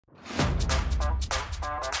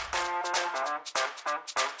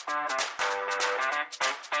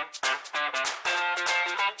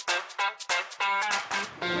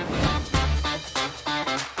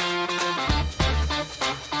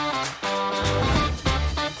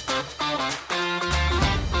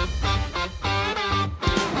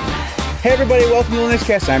Hey everybody, welcome to Linux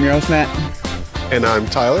Cast. I'm your host, Matt. And I'm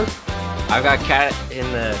Tyler. I've got cat in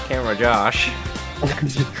the camera, Josh.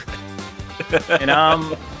 and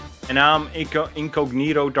I'm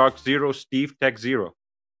Incognito Dark Zero Steve Tech Zero.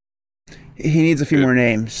 He needs a few more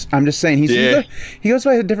names. I'm just saying, he goes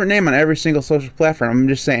by a different name on every single social platform. I'm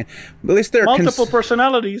just saying. At least there are multiple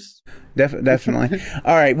personalities. Definitely.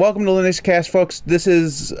 All right, welcome to Linux Cast, folks. This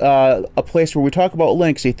is a place where we talk about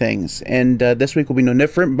Linuxy things, and this week will be no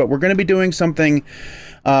different, but we're going to be doing something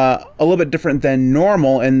a little bit different than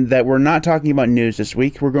normal in that we're not talking about news this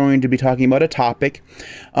week. We're going to be talking about a topic.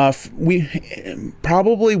 We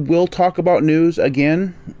probably will talk about news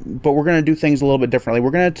again, but we're going to do things a little bit differently.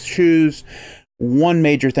 We're going to choose one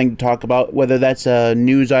major thing to talk about, whether that's a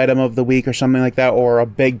news item of the week or something like that, or a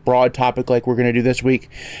big broad topic like we're going to do this week.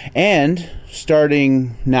 And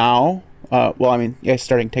starting now,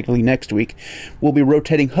 starting technically next week, we'll be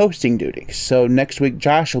rotating hosting duties. So next week,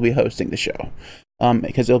 Josh will be hosting the show,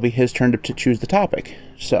 because it'll be his turn to choose the topic.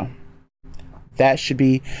 So that should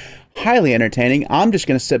be highly entertaining. I'm just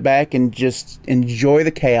going to sit back and just enjoy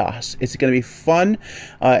the chaos. It's going to be fun,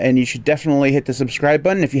 and you should definitely hit the subscribe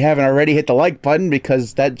button. If you haven't already, hit the like button,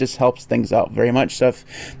 because that just helps things out very much. So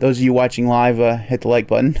if those of you watching live, hit the like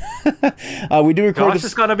button. We do record Josh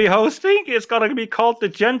is going to be hosting. It's going to be called the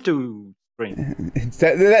Gentoo stream. It's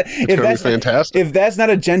going to be fantastic. If that's not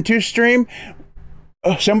a Gentoo stream,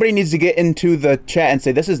 somebody needs to get into the chat and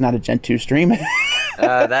say, this is not a Gentoo stream.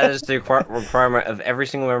 That is the requirement of every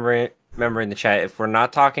single member in the chat. If we're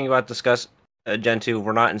not talking about Gentoo,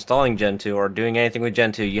 we're not installing Gentoo or doing anything with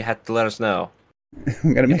Gentoo, you have to let us know.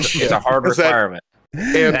 We gotta make sure. It's a hard requirement.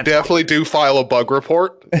 And definitely do file a bug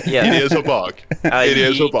report. Yeah. It is a bug. It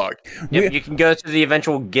is a bug. You can go to the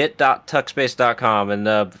eventual get.tuckspace.com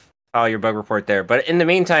and file your bug report there. But in the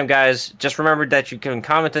meantime, guys, just remember that you can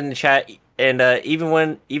comment in the chat, and even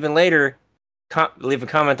later, leave a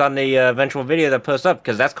comment on the eventual video that posts up,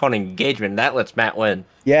 because that's called engagement. That lets Matt win.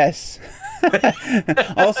 Yes.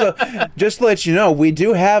 Also, just to let you know, we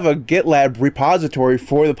do have a GitLab repository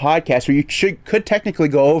for the podcast where you could technically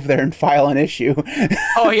go over there and file an issue.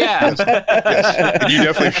 Oh yeah. Yes, you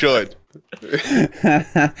definitely should.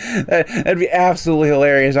 That'd be absolutely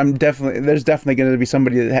hilarious. There's definitely going to be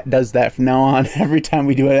somebody that does that from now on. Every time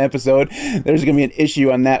we do an episode, there's going to be an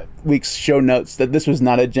issue on that week's show notes that this was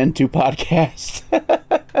not a Gentoo podcast.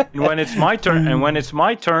 And when it's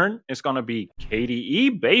my turn, it's going to be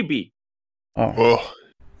KDE baby. Oh,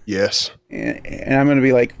 yes. And I'm going to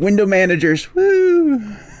be like, window managers,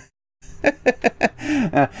 woo!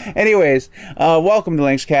 Anyways, welcome to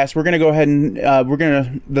Linux Cast. We're going to go ahead and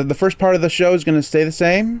the first part of the show is going to stay the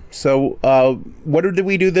same. So what did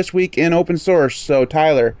we do this week in open source? So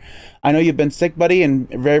Tyler, I know you've been sick, buddy, and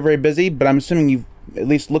very, very busy, but I'm assuming you've at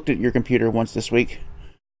least looked at your computer once this week.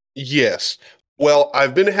 Yes. Well,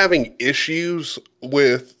 I've been having issues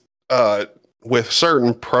with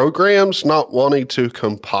certain programs not wanting to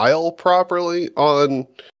compile properly on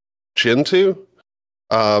Gentoo.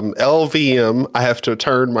 LVM, I have to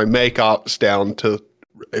turn my make ops down to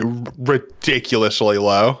ridiculously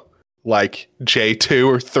low, like J2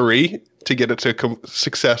 or 3, to get it to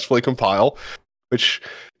successfully compile, which,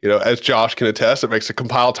 as Josh can attest, it makes the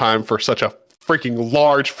compile time for such a freaking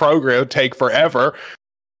large program take forever.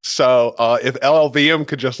 So if LLVM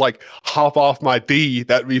could just hop off my D,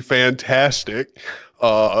 that'd be fantastic.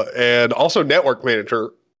 And also Network Manager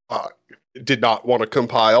did not want to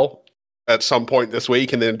compile at some point this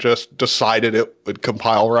week, and then just decided it would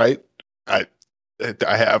compile right. I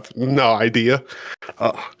have no idea.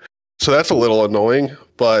 So that's a little annoying,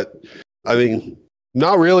 but I mean,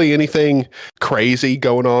 not really anything crazy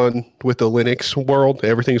going on with the Linux world.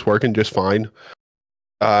 Everything's working just fine.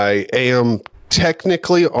 I am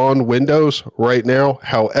technically on Windows right now.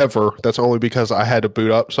 However, that's only because I had to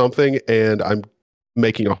boot up something, and I'm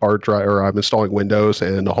making a hard drive, or I'm installing Windows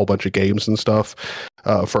and a whole bunch of games and stuff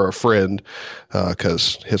for a friend,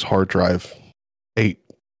 because his hard drive bit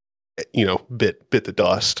the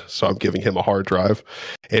dust. So I'm giving him a hard drive,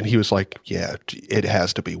 and he was like, yeah, it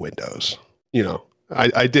has to be Windows.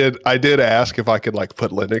 I did ask if I could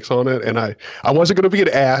put Linux on it, and I wasn't going to be an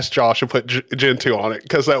ass, Josh, and put Gentoo on it,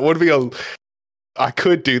 because that would be I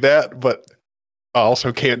could do that, but I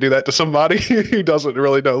also can't do that to somebody who doesn't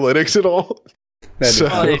really know Linux at all.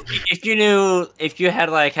 Well, if you had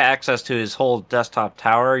access to his whole desktop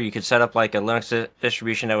tower, you could set up a Linux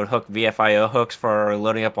distribution that would hook VFIO hooks for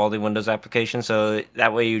loading up all the Windows applications. So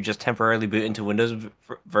that way you just temporarily boot into Windows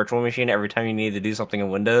virtual machine every time you need to do something in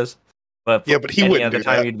Windows. But he wouldn't do that.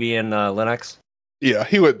 Time you'd be in Linux. Yeah,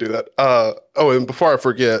 he wouldn't do that. And before I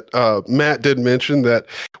forget, Matt did mention that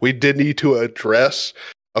we did need to address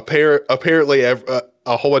apparently, a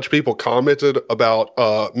whole bunch of people commented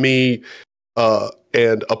about me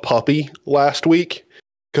and a puppy last week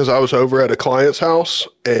because I was over at a client's house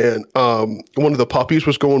and one of the puppies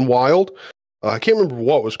was going wild. I can't remember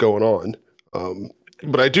what was going on,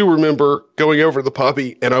 but I do remember going over to the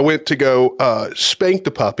puppy and I went to go spank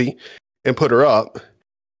the puppy and put her up,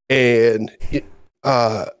 and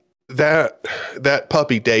that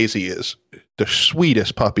puppy Daisy is the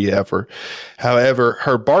sweetest puppy ever. However,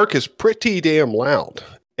 her bark is pretty damn loud,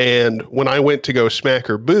 and when I went to go smack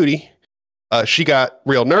her booty, she got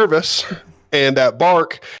real nervous, and that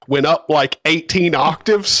bark went up like 18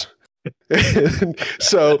 octaves.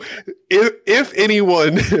 So if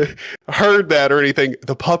anyone heard that or anything,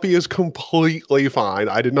 the puppy is completely fine.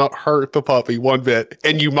 I did not hurt the puppy one bit,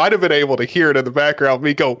 and you might have been able to hear it in the background.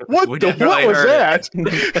 Me go, what was that?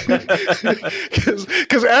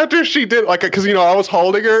 Because after she did, because I was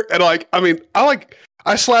holding her, and I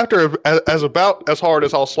slapped her as about as hard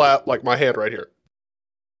as I'll slap like my hand right here,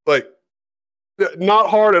 like. Not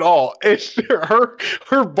hard at all. And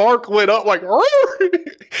her bark went up like,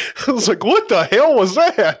 I was like, what the hell was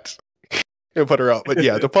that? And put her up. But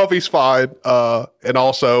yeah, the puppy's fine. And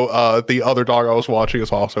also the other dog I was watching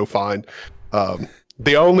is also fine.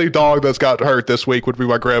 The only dog that's got hurt this week would be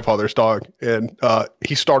my grandfather's dog. And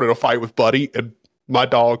he started a fight with Buddy, and my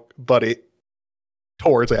dog, Buddy,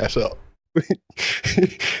 tore his ass up.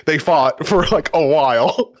 They fought for like a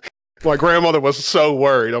while. My grandmother was so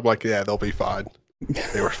worried. I'm like, yeah, they'll be fine.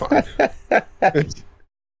 They were fine.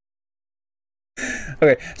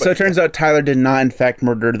 Okay, so it turns out Tyler did not, in fact,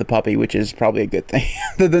 murder the puppy, which is probably a good thing.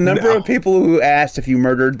 The number of people who asked if you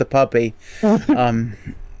murdered the puppy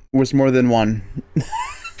was more than one.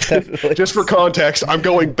 Just for context, I'm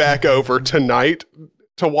going back over tonight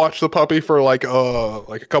to watch the puppy for like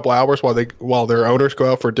a couple hours while their owners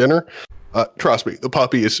go out for dinner. Trust me, the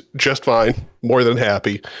puppy is just fine, more than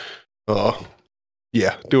happy.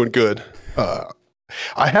 Yeah, doing good.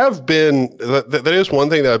 I have been, that is one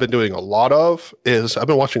thing that I've been doing a lot of, is I've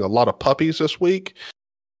been watching a lot of puppies this week,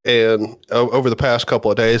 and over the past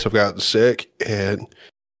couple of days I've gotten sick, and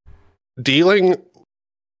dealing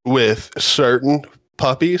with certain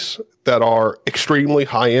puppies that are extremely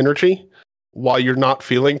high energy while you're not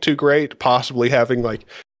feeling too great, possibly having like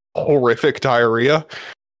horrific diarrhea,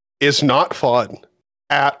 is not fun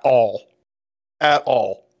at all. At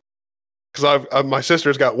all. Because my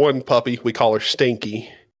sister's got one puppy, we call her Stinky.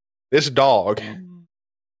 This dog,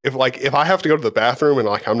 if I have to go to the bathroom and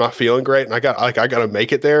I'm not feeling great and I gotta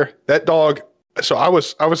make it there, that dog. So I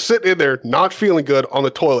was sitting in there not feeling good on the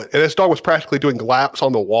toilet, and this dog was practically doing laps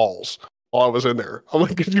on the walls while I was in there. I'm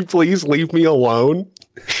like, could you please leave me alone?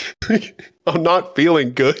 I'm not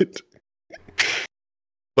feeling good.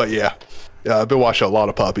 But yeah, I've been watching a lot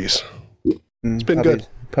of puppies. It's been good.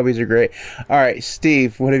 Puppies are great. All right,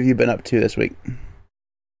 Steve, what have you been up to this week?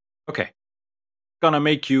 Okay. Gonna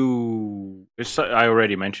make you... I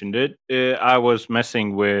already mentioned it. I was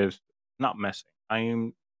not messing. I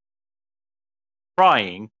am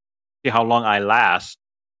trying to see how long I last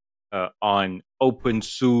on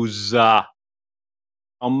OpenSUSE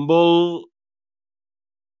humble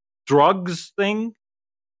drugs thing.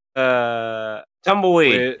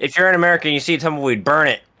 Tumbleweed. If you're an American and you see a tumbleweed, burn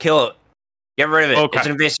it. Kill it. Get rid of it. Okay. It's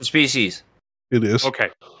an invasive species. It is. Okay,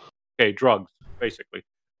 drugs, basically.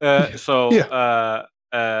 With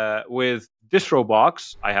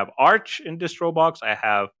DistroBox, I have Arch in DistroBox, I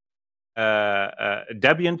have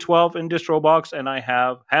Debian 12 in DistroBox, and I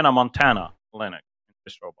have Hannah Montana Linux in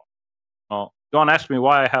DistroBox. Well, don't ask me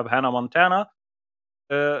why I have Hannah Montana.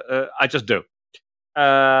 I just do.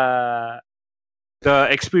 The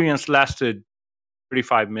experience lasted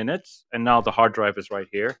 35 minutes, and now the hard drive is right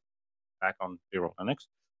here. Back on Zero Linux.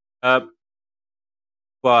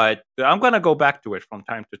 But I'm going to go back to it from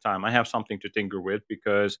time to time. I have something to tinker with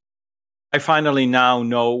because I finally now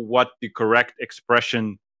know what the correct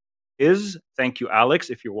expression is. Thank you,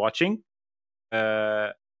 Alex, if you're watching.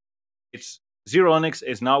 It's Zero Linux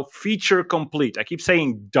is now feature complete. I keep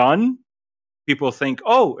saying done. People think,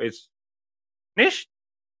 oh, it's finished.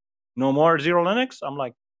 No more Zero Linux. I'm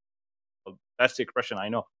like, well, that's the expression I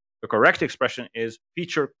know. The correct expression is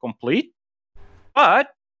feature complete. But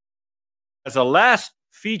as a last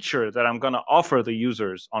feature that I'm going to offer the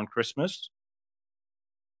users on Christmas,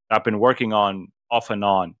 I've been working on off and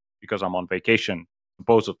on because I'm on vacation,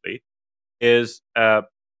 supposedly, is, I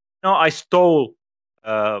stole,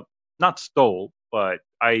 not stole, but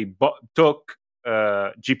I took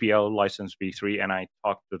GPL license v3 and I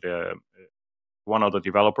talked to one of the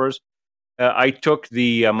developers. I took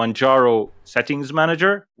the Manjaro settings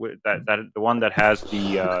manager, the one that has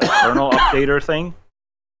the kernel updater thing.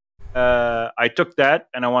 I took that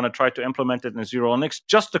and I want to try to implement it in Zero Linux,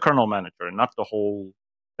 just the kernel manager, not the whole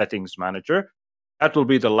settings manager. That will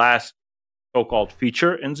be the last so-called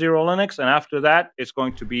feature in Zero Linux, and after that, it's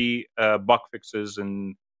going to be bug fixes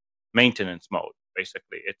and maintenance mode.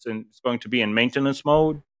 Basically, it's going to be in maintenance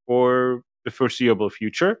mode for the foreseeable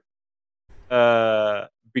future.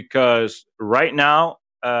 Because right now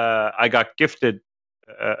I got gifted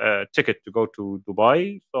a ticket to go to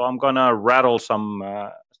Dubai, so I'm gonna rattle some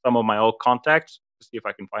of my old contacts to see if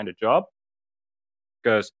I can find a job.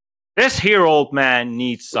 Because this here old man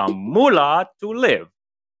needs some moolah to live.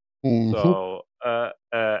 Mhm. So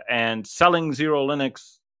and selling Zero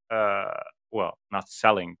Linux, well, not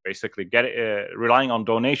selling, basically relying on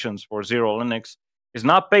donations for Zero Linux is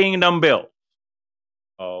not paying them bills.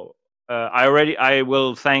 So I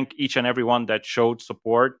will thank each and everyone that showed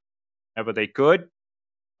support whenever they could.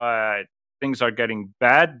 Things are getting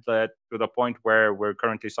bad to the point where we're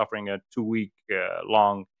currently suffering a 2-week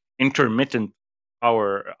long intermittent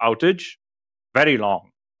power outage, very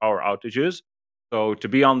long power outages. So to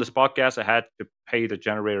be on this podcast, I had to pay the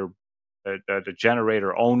generator, the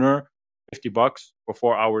generator owner, $50 for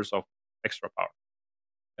 4 hours of extra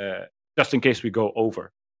power, just in case we go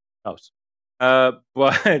over. But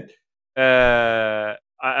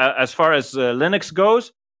as far as Linux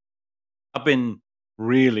goes, I've been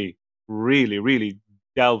really, really, really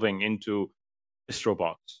delving into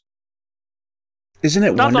DistroBox. Isn't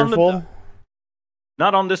it Not wonderful?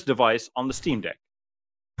 Not on this device, on the Steam Deck.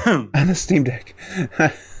 On the Steam Deck.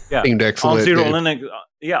 Yeah, Steam Deck's on lit, Zero dude. Linux.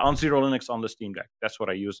 On Zero Linux on the Steam Deck. That's what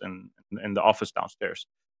I use in the office downstairs.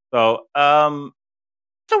 So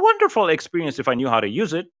it's a wonderful experience if I knew how to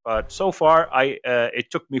use it. But so far, it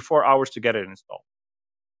took me 4 hours to get it installed.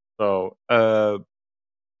 So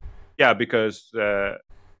yeah, because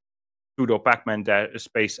sudo pacman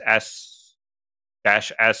space s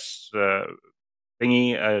dash s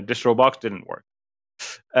thingy DistroBox didn't work.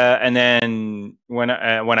 And then when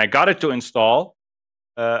I got it to install,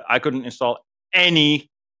 I couldn't install any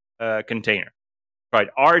container. I tried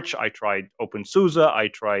Arch, I tried OpenSUSE, I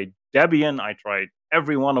tried Debian, I tried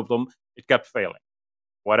every one of them. It kept failing.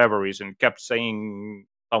 Whatever reason, it kept saying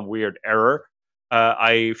some weird error.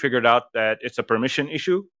 I figured out that it's a permission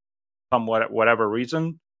issue, whatever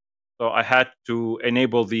reason. So I had to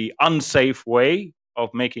enable the unsafe way of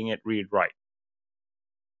making it read write.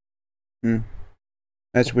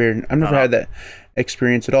 That's weird. I've never had that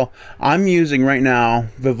experience at all. I'm using right now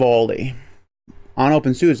Vivaldi on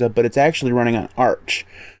OpenSUSE, but it's actually running on Arch.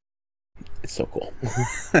 It's so cool.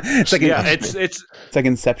 It's like it's like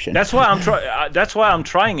Inception. That's why I'm trying. That's why I'm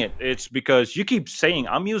trying it. It's because you keep saying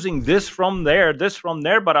I'm using this from there,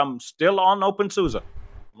 but I'm still on OpenSUSE.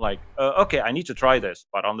 I'm like, okay, I need to try this,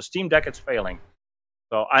 but on the Steam Deck it's failing.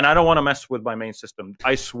 So, and I don't want to mess with my main system.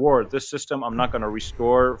 I swore this system I'm not going to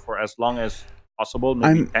restore for as long as possible,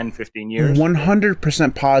 maybe 10, 15 years.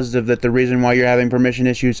 100% positive that the reason why you're having permission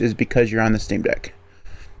issues is because you're on the Steam Deck.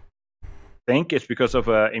 Think it's because of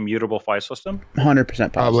an immutable file system? 100%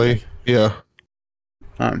 positive. Probably, yeah.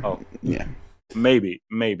 Yeah. Maybe.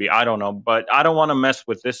 I don't know. But I don't want to mess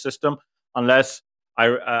with this system unless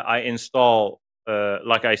I install,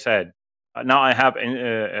 like I said, now I have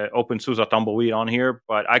OpenSUSE Tumbleweed on here,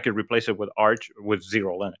 but I could replace it with Arch with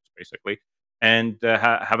Zero Linux, basically, and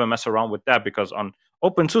have a mess around with that, because on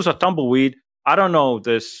OpenSUSE Tumbleweed, I don't know,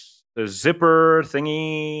 the zipper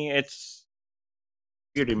thingy, it's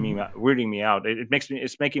weirding me out.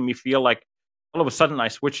 It's making me feel like all of a sudden I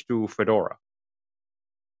switched to Fedora.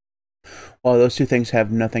 Well, those two things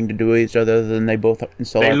have nothing to do with each other, than they both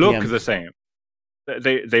install. They look the same.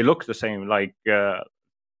 They look the same. Like the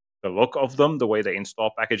look of them, the way they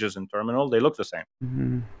install packages in terminal, they look the same.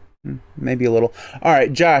 Mm-hmm. Maybe a little. All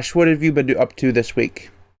right, Josh, what have you been up to this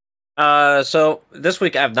week? So this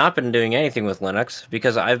week I've not been doing anything with Linux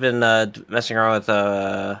because I've been messing around with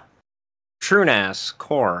TrueNAS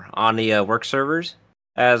core on the work servers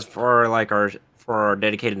as for like our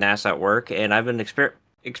dedicated NAS at work, and I've been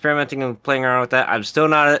experimenting and playing around with that. I'm still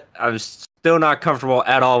not comfortable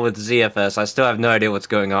at all with ZFS. I still have no idea what's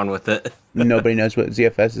going on with it. Nobody knows what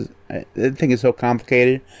ZFS is. The thing is so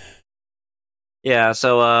complicated. Yeah,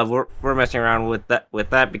 so we're messing around with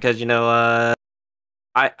that because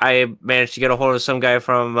I managed to get a hold of some guy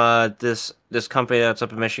from this company that's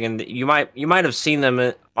up in Michigan. You might have seen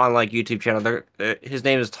them on like YouTube channel. His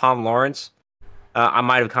name is Tom Lawrence. I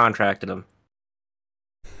might have contracted him,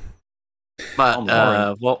 but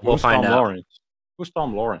we'll find out. Who's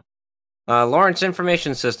Tom Lawrence? Lawrence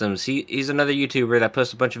Information Systems. He's another YouTuber that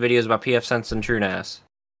posts a bunch of videos about pfSense and TrueNAS.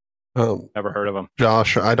 Never heard of him.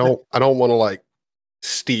 Josh, I don't want to like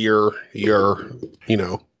steer your,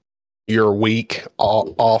 your week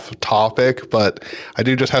off topic, but I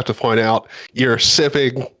do just have to point out you're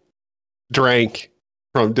sipping drink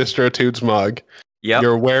from DistroTude's mug. Yep.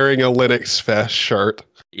 You're wearing a Linux Fest shirt.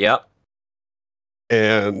 Yep.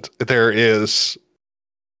 And there is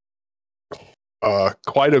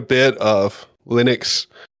quite a bit of Linux,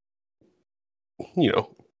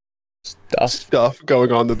 stuff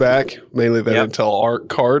going on in the back. Mainly that Intel Arc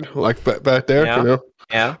card, like back there. Yeah.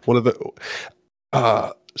 Yeah. One of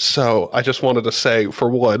the. So I just wanted to say, for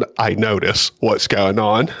one, I notice what's going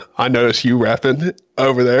on. I notice you repping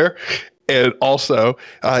over there. And also,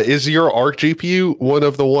 is your Arc GPU one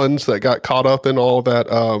of the ones that got caught up in all that?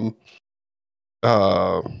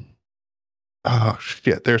 Oh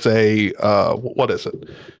shit! There's a what is it?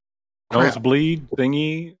 Nosebleed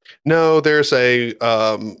thingy. No, there's a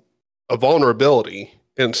vulnerability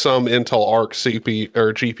in some Intel Arc CPU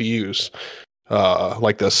or GPUs.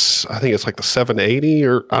 Like this, I think it's like the 780,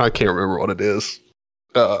 or I can't remember what it is.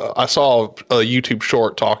 I saw a YouTube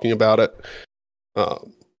short talking about it.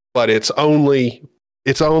 But it's only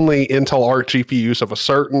Intel Arc GPUs of a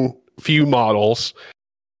certain few models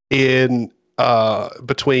in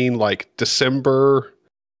between like December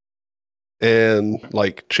and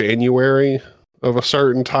like January of a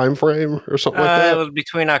certain time frame or something like that. It was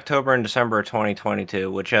between October and December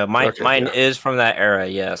 2022, which mine is from that era.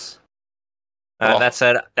 Yes. That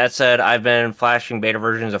said, I've been flashing beta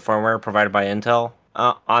versions of firmware provided by Intel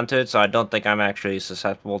onto it, so I don't think I'm actually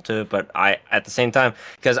susceptible to it. But at the same time,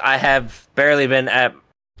 because I have barely been at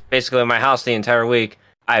basically my house the entire week,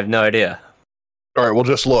 I have no idea. All right, well,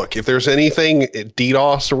 just look. If there's anything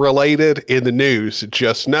DDoS related in the news,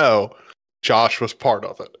 just know Josh was part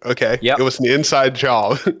of it. Okay, yep. It was an inside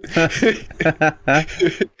job.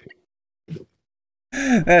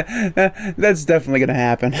 That's definitely going to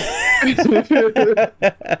happen.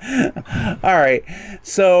 All right,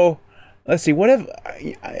 so let's see.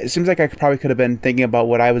 It seems like I probably could have been thinking about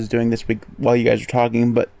what I was doing this week while you guys were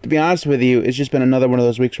talking, but to be honest with you, it's just been another one of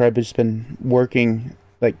those weeks where I've just been working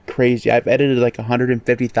like crazy. I've edited like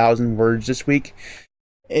 150,000 words this week.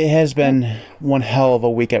 It has been one hell of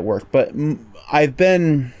a week at work, but I've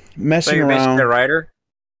been messing around. So you're basically a writer?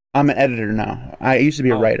 I'm an editor now. I used to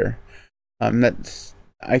be a writer. I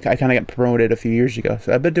kind of got promoted a few years ago,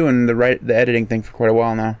 so I've been doing the editing thing for quite a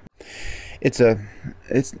while now. It's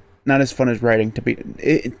not as fun as writing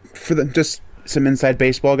just some inside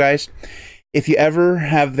baseball, guys. If you ever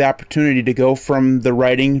have the opportunity to go from the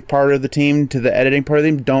writing part of the team to the editing part of the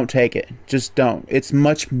team, don't take it. Just don't. It's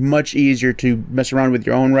much, much easier to mess around with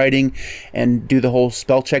your own writing and do the whole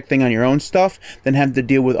spell check thing on your own stuff than have to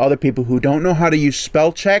deal with other people who don't know how to use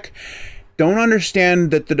spell check, don't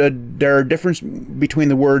understand that there are difference between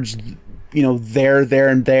the words, there,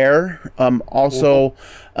 and there. Also,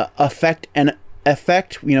 affect and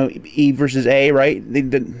effect, E versus A, right? They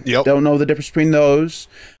don't know the difference between those.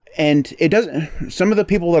 And it doesn't. Some of the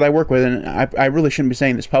people that I work with, and I really shouldn't be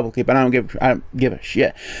saying this publicly, but I don't give a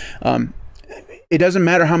shit. It doesn't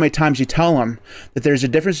matter how many times you tell them that there's a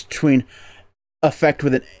difference between effect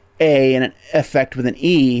with an A and an effect with an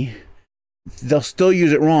E. They'll still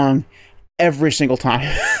use it wrong every single time.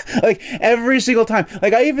 Like every single time.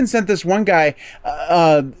 Like I even sent this one guy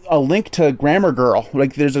a link to Grammar Girl.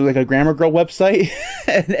 Like there's a Grammar Girl website,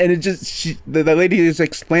 and it just the lady just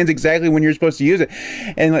explains exactly when you're supposed to use it,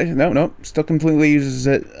 and like no, still completely uses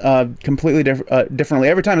it completely differently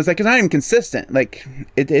every time. It's like it's not even consistent. Like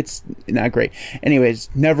it's not great. Anyways,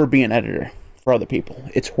 never be an editor for other people.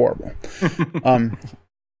 It's horrible.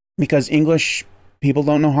 Because English people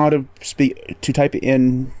don't know how to type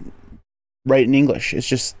in. Write in English. It's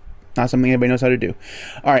just not something anybody knows how to do.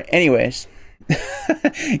 All right. Anyways,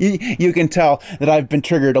 you can tell that I've been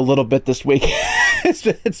triggered a little bit this week.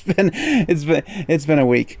 it's been a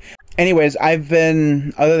week. Anyways, I've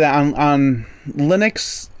been other than on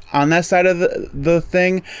Linux on that side of the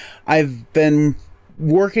thing. I've been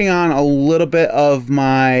working on a little bit of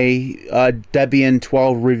my Debian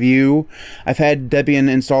 12 review. I've had Debian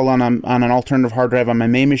installed on an alternative hard drive on my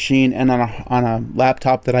main machine and on a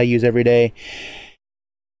laptop that I use every day.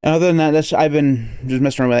 And other than that, I've been just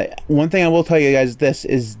messing around with it. One thing I will tell you guys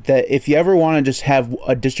is that if you ever want to just have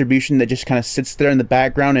a distribution that just kind of sits there in the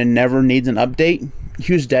background and never needs an update,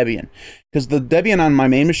 use Debian. Because the Debian on my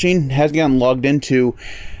main machine has gotten logged into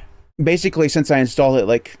basically since I installed it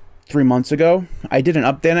like 3 months ago. I did an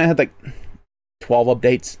update and I had like 12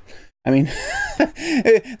 updates. I mean,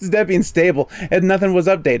 it's Debian stable and nothing was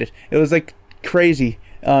updated. It was like crazy.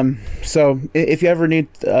 So if you ever need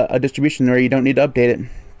a distribution where you don't need to update it,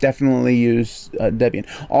 definitely use Debian.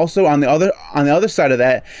 Also, on the other side of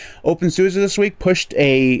that, OpenSUSE this week pushed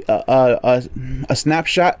a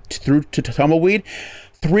snapshot through to Tumbleweed.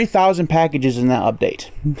 3,000 packages in that update.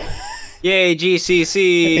 Yay,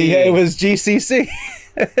 GCC! Yeah, it was GCC.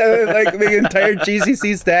 Like the entire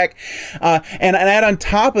GCC stack, and add on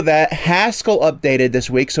top of that, Haskell updated this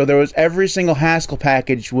week, so there was every single Haskell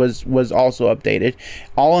package was also updated,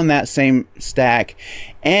 all in that same stack.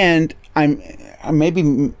 And maybe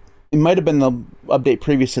it might have been the update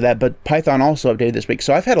previous to that, but Python also updated this week.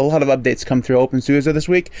 So I've had a lot of updates come through OpenSUSE this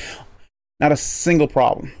week. Not a single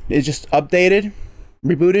problem. It just updated,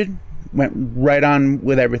 rebooted, went right on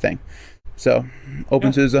with everything. So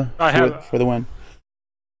OpenSUSE for the win.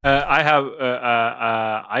 I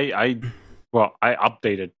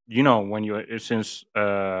updated. You know, when since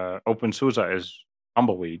OpenSUSE is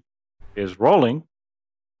Tumbleweed is rolling,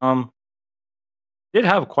 did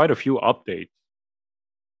have quite a few updates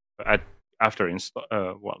after install.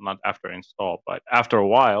 Well, not after install, but after a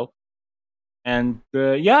while, and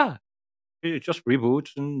yeah, it just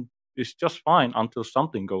reboots and it's just fine until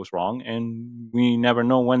something goes wrong, and we never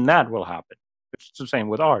know when that will happen. It's the same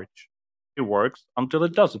with Arch. It works until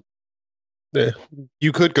it doesn't. Yeah.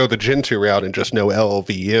 You could go the Gentoo route and just know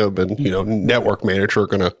LLVM and Network Manager are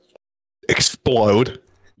gonna explode.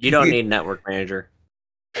 You don't need Network Manager.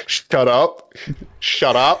 Shut up.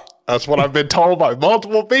 Shut up. That's what I've been told by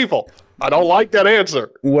multiple people. I don't like that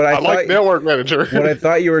answer. I like Network Manager. What I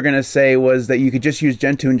thought you were going to say was that you could just use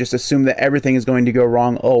Gentoo and just assume that everything is going to go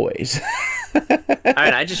wrong always.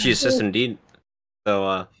 I just use systemd,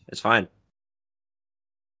 so it's fine.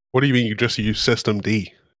 What do you mean you just use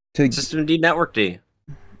systemd? Systemd network D.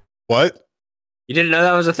 What? You didn't know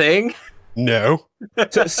that was a thing? No.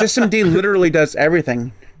 So systemd literally does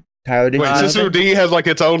everything. Tyler, wait, systemd has like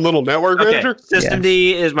its own little network manager? Systemd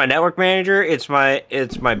is my network manager. It's my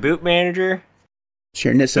boot manager. It's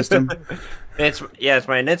your init system. It's my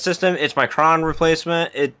init system. It's my cron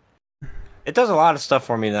replacement. It does a lot of stuff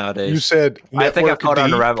for me nowadays. You said I think I've caught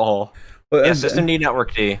on the rabbit hole. Well, yeah, systemd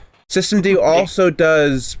network D. Systemd also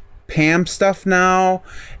does PAM stuff now,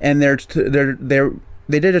 and they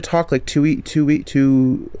did a talk like 2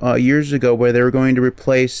 years ago where they were going to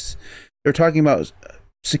replace. They're talking about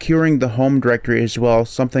securing the home directory as well,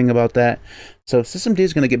 something about that. So systemd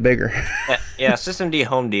is going to get bigger. yeah, systemd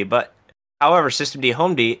homed, but however, systemd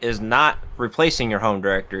homed is not replacing your home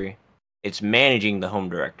directory. It's managing the home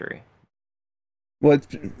directory. Well,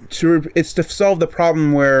 it's to solve the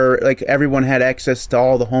problem where like everyone had access to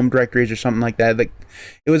all the home directories or something like that. Like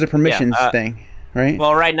it was a permissions thing, right?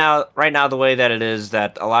 Well, right now, the way that it is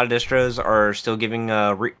that a lot of distros are still giving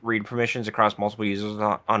read permissions across multiple users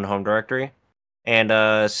on home directory.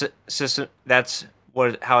 And system that's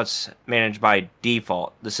how it's managed by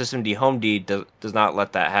default. The systemd homed does not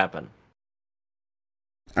let that happen.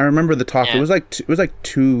 I remember the talk. Yeah. It was like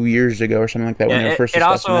 2 years ago or something like that when they were first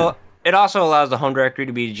discussing it. It also allows the home directory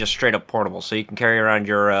to be just straight up portable, so you can carry around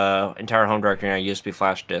your entire home directory on a USB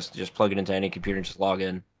flash disk. Just plug it into any computer and just log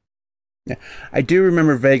in. Yeah, I do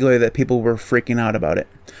remember vaguely that people were freaking out about it.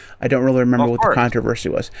 I don't really remember what the controversy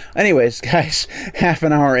was. Anyways, guys, half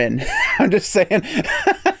an hour in. I'm just saying.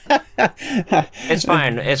 It's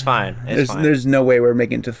fine. It's fine. There's no way we're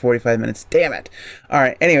making it to 45 minutes. Damn it. All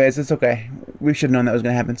right. Anyways, it's okay. We should have known that was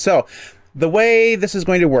going to happen. So, the way this is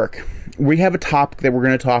going to work, we have a topic that we're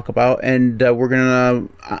going to talk about, and we're going to,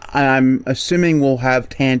 I'm assuming we'll have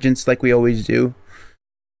tangents like we always do.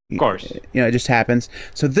 Of course. It just happens.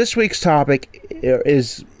 So this week's topic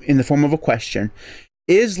is in the form of a question.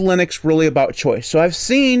 Is Linux really about choice? So I've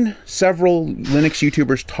seen several Linux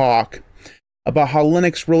YouTubers talk about how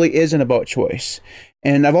Linux really isn't about choice.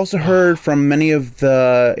 And I've also heard from many of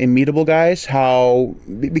the immutable guys how,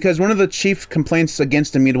 because one of the chief complaints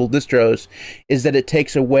against immutable distros is that it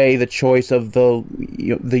takes away the choice of the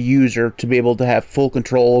user to be able to have full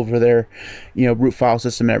control over their root file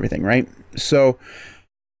system and everything, right? So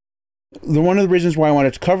one of the reasons why I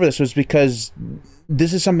wanted to cover this was because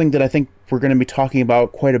this is something that I think we're going to be talking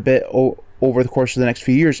about quite a bit over the course of the next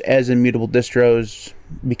few years as immutable distros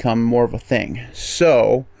become more of a thing.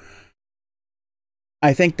 So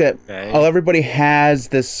I think that everybody has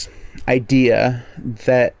this idea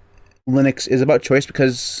that Linux is about choice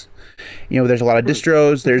because there's a lot of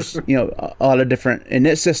distros, there's a lot of different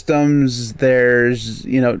init systems, there's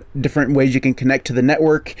different ways you can connect to the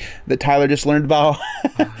network that Tyler just learned about.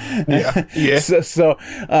 Yeah. So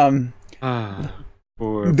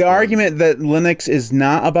the argument that Linux is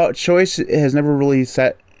not about choice has never really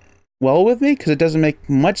sat well with me? Because it doesn't make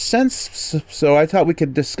much sense. So I thought we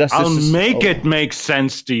could discuss this. I'll make it make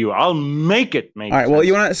sense to you. I'll make it make sense. All right, well,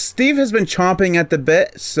 you want to... Steve has been chomping at the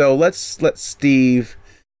bit, so let's let Steve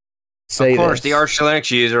say Of course, this. the Arch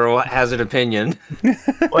Linux user has an opinion.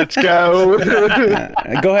 Let's go.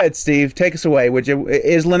 Go ahead, Steve. Take us away. Would you?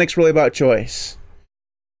 Is Linux really about choice?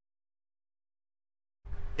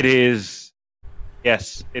 It is.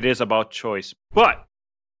 Yes, it is about choice. But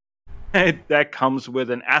that comes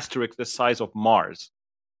with an asterisk the size of Mars.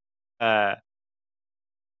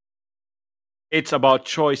 It's about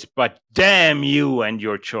choice, but damn you and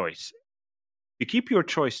your choice. You keep your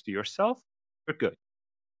choice to yourself, you're good.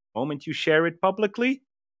 The moment you share it publicly,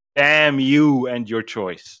 damn you and your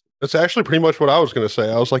choice. That's actually pretty much what I was going to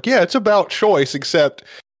say. I was like, yeah, it's about choice, except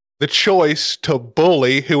the choice to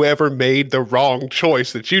bully whoever made the wrong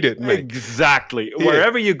choice that you didn't make. Exactly. Yeah.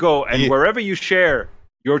 Wherever you go and Yeah. wherever you share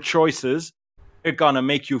your choices, they're gonna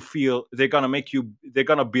make you feel, they're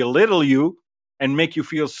gonna belittle you and make you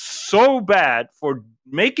feel so bad for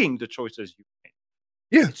making the choices you made.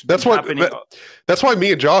 Yeah, It's been happening. that's why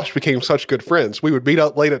me and Josh became such good friends. We would meet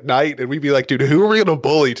up late at night and we'd be like, dude, who are we going to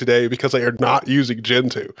bully today because they are not using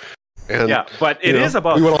Gentoo? And Yeah, but it is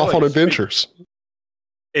about we went off on choice. adventures.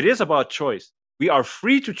 It is about choice. We are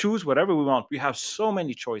free to choose whatever we want. We have so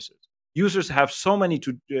many choices. Users have so many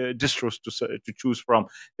distros to choose from.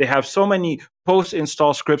 They have so many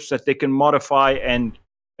post-install scripts that they can modify and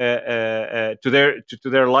to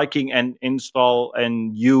their liking and install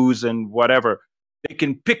and use and whatever. They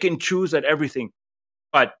can pick and choose at everything.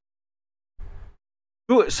 But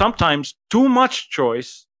sometimes too much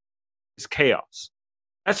choice is chaos.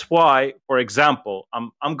 That's why, for example,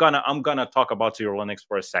 I'm gonna talk about Zero Linux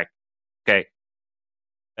for a sec. Okay,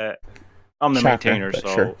 I'm the maintainer, so.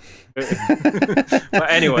 Sure. But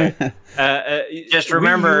anyway, Just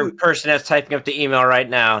remember, person that's typing up the email right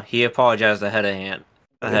now, he apologized ahead of hand.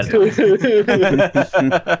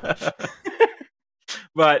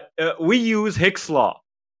 But we use Hick's law.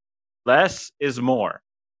 Less is more.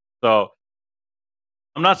 So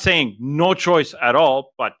I'm not saying no choice at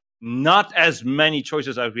all, but not as many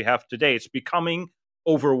choices as we have today. It's becoming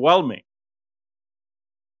overwhelming.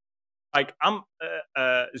 Like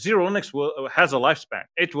Zero Linux has a lifespan.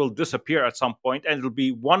 It will disappear at some point, and it'll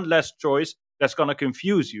be one less choice that's going to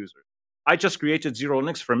confuse users. I just created Zero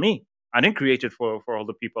Linux for me. I didn't create it for all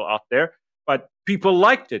the people out there, but people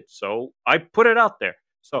liked it, so I put it out there.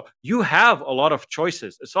 So you have a lot of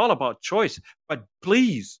choices. It's all about choice. But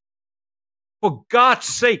please, for God's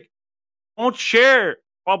sake, don't share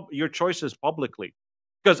your choices publicly.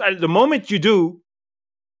 Because at the moment you do,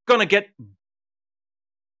 you're going to get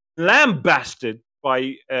lambasted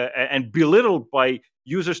by and belittled by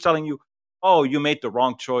users telling you, oh, you made the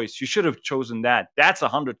wrong choice. You should have chosen that. That's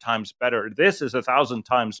 100 times better. This is 1,000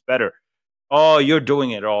 times better. Oh, you're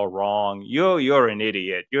doing it all wrong. You're an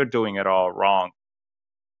idiot. You're doing it all wrong.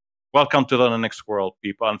 Welcome to the Linux world,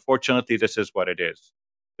 people. Unfortunately, this is what it is.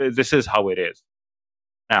 This is how it is.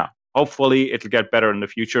 Now, hopefully, it'll get better in the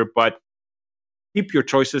future, but keep your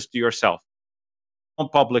choices to yourself. Don't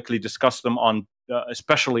publicly discuss them on,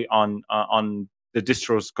 especially on the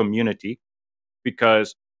distros community,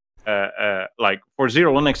 because, like for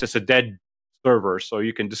Zero Linux, it's a dead server, so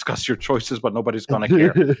you can discuss your choices, but nobody's gonna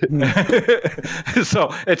care.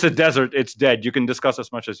 So it's a desert; it's dead. You can discuss as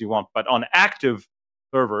much as you want, but on active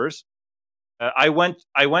servers, I went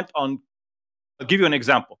on. I'll give you an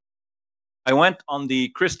example. I went on the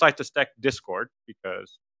Chris Titus Tech Discord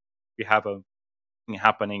because we have a thing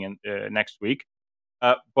happening in next week.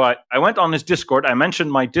 But I went on his Discord. I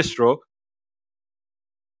mentioned my distro,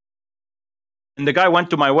 and the guy went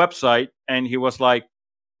to my website and he was like,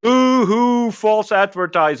 "Boo-hoo, false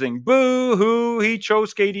advertising. Boo-hoo, he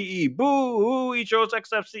chose KDE. Boo-hoo, he chose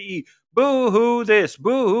XFCE. Boo-hoo this.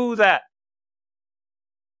 Boo-hoo that."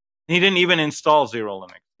 He didn't even install Zero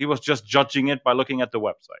Linux. He was just judging it by looking at the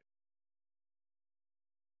website.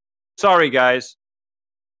 Sorry, guys.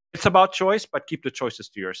 It's about choice, but keep the choices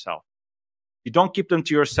to yourself. If you don't keep them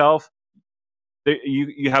to yourself,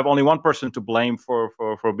 you have only one person to blame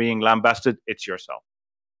for being lambasted. It's yourself.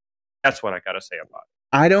 That's what I gotta say about it.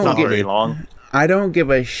 I don't Not give very long. I don't give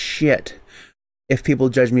a shit if people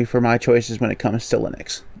judge me for my choices when it comes to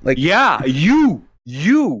Linux. Like, Yeah, you,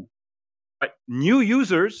 but new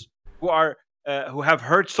users who have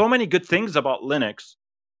heard so many good things about Linux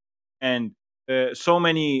and so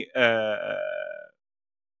many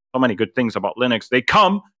good things about Linux. They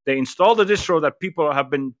come, they install the distro that people have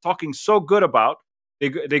been talking so good about. They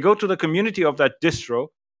go to the community of that distro.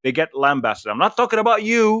 They get lambasted. I'm not talking about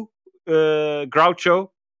you, Groucho.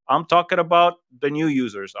 I'm talking about the new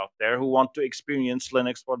users out there who want to experience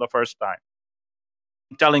Linux for the first time.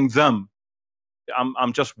 I'm telling them,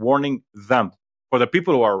 I'm just warning them. For the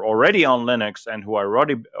people who are already on Linux and who are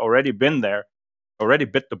already been there, already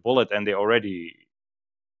bit the bullet, and they already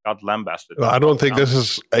got lambasted. Well, I don't think this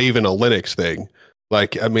is even a Linux thing.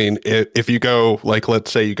 Like, I mean, if you go, like,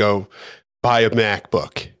 let's say you go buy a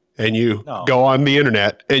MacBook and you go on the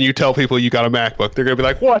internet and you tell people you got a MacBook, they're gonna be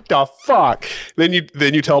like, "What the fuck?" Then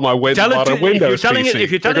you tell them I went and bought a Windows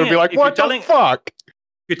PC. They're gonna be like, "What the fuck?" If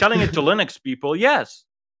you're telling it to Linux people, yes.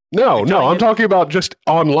 No, I'm talking about just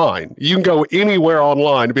online. You can go anywhere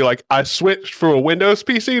online and be like, I switched from a Windows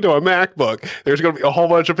PC to a MacBook. There's going to be a whole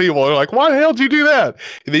bunch of people who are like, why the hell did you do that?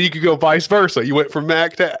 And then you could go vice versa. You went from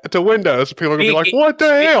Mac to Windows. People are going to be like, what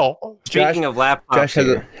the hell? Speaking of laptops,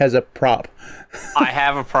 Josh has a prop. I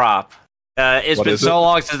have a prop. It's been so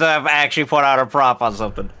long since I've actually put out a prop on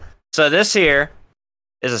something. So this here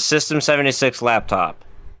is a System 76 laptop.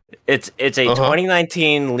 It's a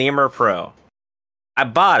 2019 Lemur Pro. I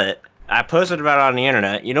bought it. I posted about it on the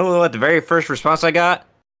internet. You know what the very first response I got?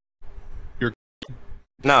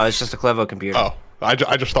 No, it's just a Clevo computer. Oh,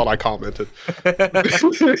 I just thought I commented.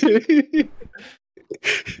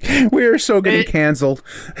 We are so getting canceled.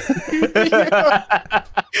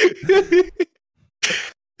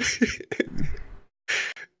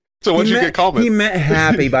 So what'd you get commented? He meant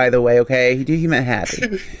happy, by the way, okay? He meant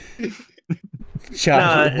happy.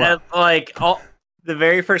 The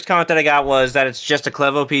very first comment that I got was that it's just a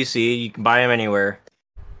Clevo PC. You can buy them anywhere.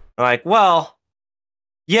 I'm like, well,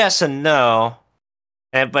 yes and no.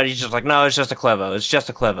 But he's just like, no, it's just a Clevo. It's just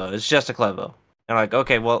a Clevo. It's just a Clevo. And I'm like,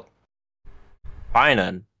 okay, well, fine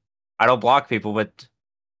then. I don't block people, but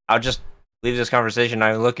I'll just leave this conversation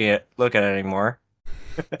not even look at it anymore.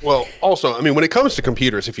 Well, also, I mean, when it comes to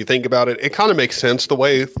computers, if you think about it, it kind of makes sense the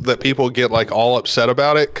way that people get like all upset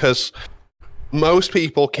about it, because most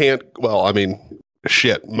people can't, well, I mean,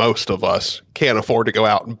 shit, most of us can't afford to go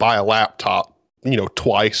out and buy a laptop,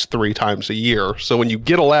 twice, 3 times a year. So when you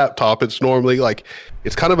get a laptop, it's normally like,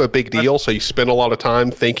 it's kind of a big deal. So you spend a lot of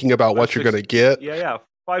time thinking about what you're going to get. Yeah.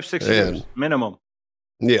 5-6 years minimum.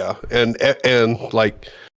 Yeah. And like,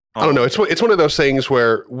 I don't know. It's one of those things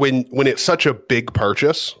where when it's such a big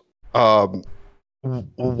purchase,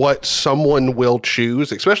 what someone will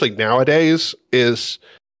choose, especially nowadays, is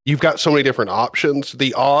you've got so many different options.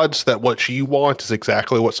 The odds that what you want is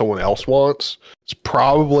exactly what someone else wants is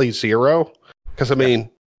probably 0. Because I mean,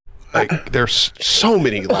 like, there's so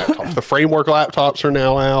many laptops. The framework laptops are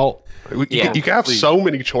now out. You can have so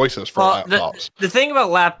many choices for laptops. The thing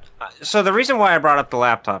about so the reason why I brought up the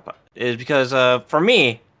laptop is because for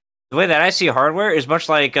me, the way that I see hardware is much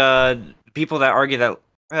like people that argue that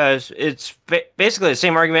it's basically the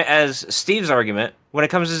same argument as Steve's argument when it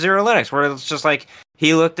comes to Zero Linux, where it's just like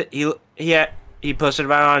he posted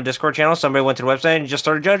about it on a Discord channel. Somebody went to the website and just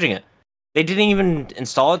started judging it. They didn't even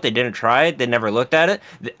install it. They didn't try it. They never looked at it.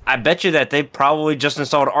 I bet you that they probably just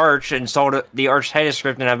installed Arch, installed the Arch Titus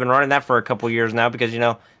script, and have been running that for a couple years now because,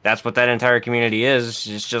 that's what that entire community is.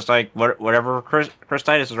 It's just like whatever Chris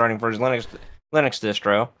Titus is running for his Linux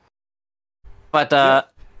distro. But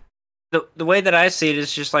the way that I see it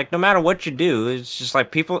is just like, no matter what you do, it's just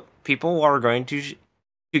like people are going to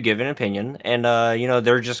give an opinion, and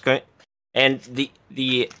they're just going, and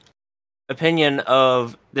the opinion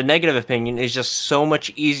of the negative opinion is just so much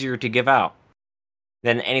easier to give out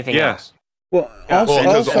than anything else. Well,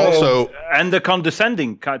 also, and the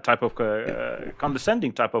condescending type of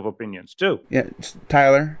opinions too. Yeah,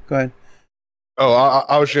 Tyler, go ahead. Oh,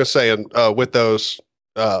 I was just saying, with those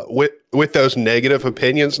negative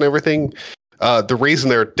opinions and everything, the reason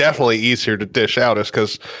they're definitely easier to dish out is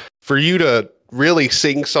because for you to really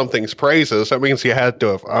sing something's praises, that means you had to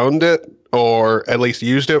have owned it or at least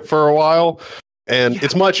used it for a while. And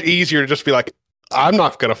it's much easier to just be like, I'm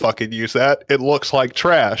not going to fucking use that. It looks like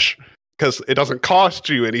trash, because it doesn't cost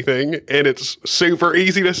you anything and it's super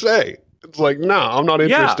easy to say. It's like, no, I'm not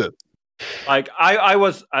interested. Like I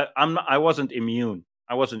wasn't immune.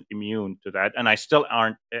 I wasn't immune to that, and I still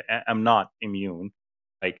am not immune.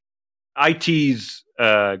 Like, I tease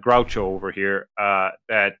Groucho over here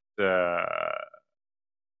that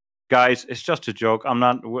guys, it's just a joke.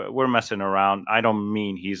 We're messing around. I don't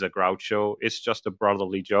mean he's a Groucho. It's just a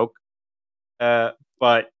brotherly joke.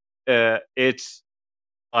 But it's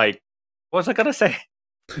like, what was I gonna say?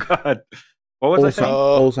 God, what was I saying?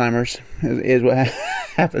 Alzheimer's is what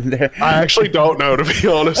happened there. I actually don't know, to be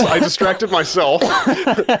honest. I distracted myself.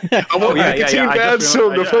 I want nicotine bad,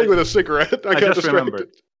 so I'm filling with a cigarette. I got distracted. Remembered.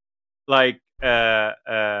 Like,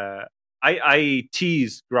 I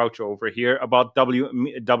tease Groucho over here about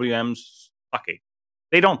WM's sucking.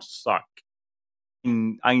 They don't suck.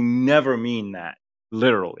 I never mean that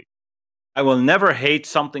literally. I will never hate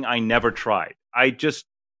something I never tried. I'm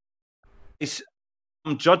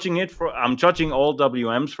judging I'm judging all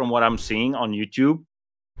WMs from what I'm seeing on YouTube,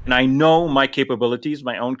 and I know my capabilities,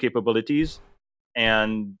 my own capabilities,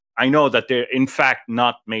 and I know that they're in fact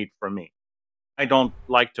not made for me. I don't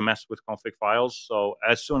like to mess with config files, so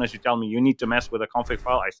as soon as you tell me you need to mess with a config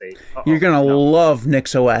file, I say, you're gonna love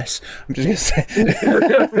NixOS. I'm just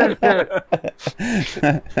gonna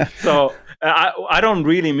say. So I don't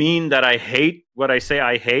really mean that I hate what I say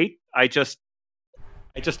I hate. I just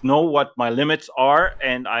know what my limits are,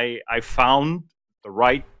 and I found the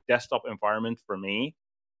right desktop environment for me,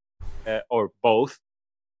 or both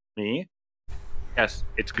me. Yes,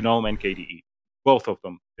 it's GNOME and KDE. Both of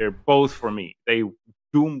them. They're both for me. They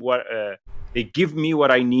they give me what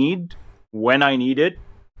I need when I need it,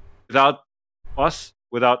 without fuss,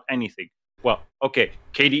 without anything. Well, okay,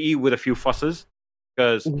 KDE with a few fusses,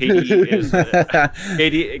 because KDE is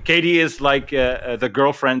KDE is like the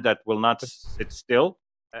girlfriend that will not sit still,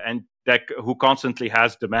 and who constantly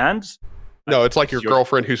has demands. No, it's like your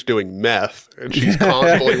girlfriend who's doing meth, and she's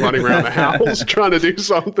constantly running around the house trying to do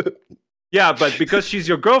something. Yeah, but because she's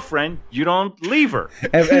your girlfriend, you don't leave her.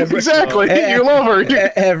 Exactly. You love her.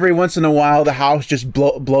 Every once in a while, the house just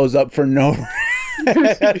blows up for no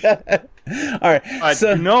reason. All right.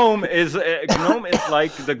 So GNOME is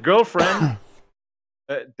like the girlfriend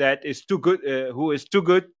that is too good, who is too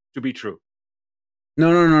good to be true.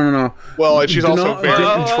 No. Well, and she's also very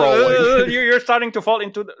controlling. You're starting to fall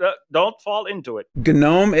into don't fall into it.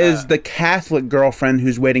 GNOME is the Catholic girlfriend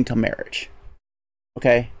who's waiting till marriage.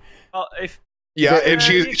 Okay. And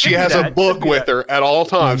she has a book with her at all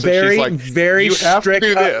times. Very, and she's like, very you have strict. to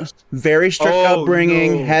do this. Very strict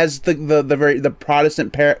upbringing. No. Has the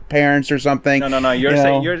Protestant parents or something. No.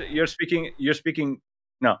 You're speaking.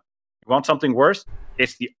 No, you want something worse?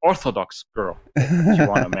 It's the Orthodox girl that you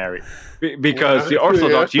want to marry, because the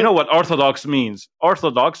Orthodox. You know what Orthodox means?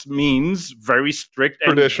 Orthodox means very strict,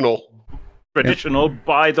 traditional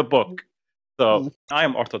by the book. So I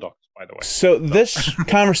am Orthodox, by the way. So this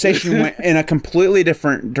conversation went in a completely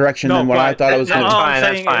different direction than what I thought it was going to.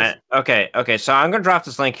 That's fine. Okay. So I'm going to drop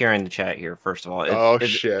this link here in the chat here. First of all,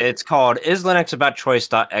 shit! It's called "Is Linux About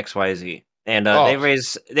Choice.xyz," and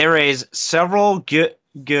they raise several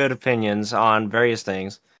good opinions on various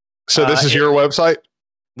things. So this is your website?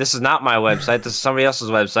 This is not my website. This is somebody else's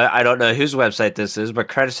website. I don't know whose website this is, but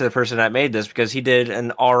credit to the person that made this, because he did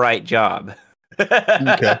an all right job.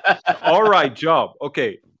 Okay. All right job.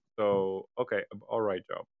 Okay. So all right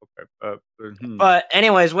job. Okay. But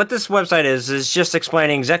anyways, what this website is just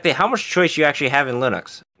explaining exactly how much choice you actually have in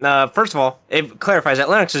Linux. First of all, it clarifies that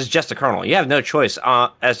Linux is just a kernel. You have no choice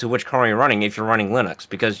as to which kernel you're running if you're running Linux,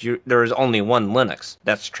 because there is only one Linux.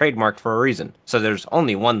 That's trademarked for a reason. So there's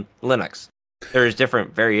only one Linux. There's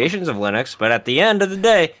different variations of Linux, but at the end of the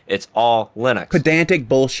day, it's all Linux. Pedantic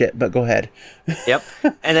bullshit, but go ahead. Yep.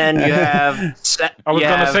 And then you have... I was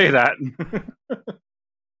going to say that.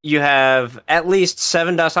 You have at least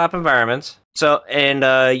 7 desktop environments. So,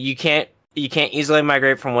 and you can't easily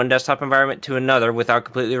migrate from one desktop environment to another without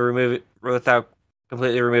completely removing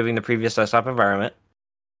the previous desktop environment.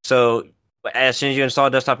 So, as soon as you install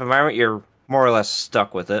a desktop environment, you're more or less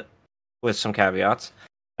stuck with it, with some caveats.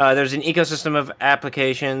 There's an ecosystem of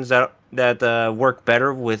applications that work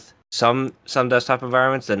better with some desktop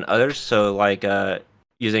environments than others. So, like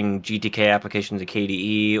using GTK applications in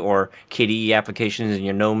KDE or KDE applications in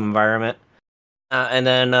your GNOME environment, and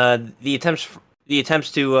then the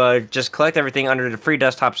attempts to just collect everything under the free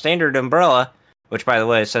desktop standard umbrella, which, by the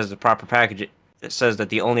way, says the proper package. It says that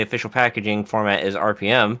the only official packaging format is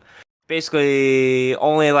RPM. Basically,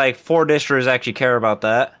 only like 4 distros actually care about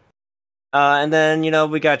that. And then,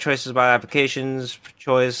 we got choices by applications,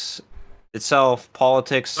 choice itself,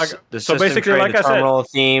 politics, the system tray, the terminal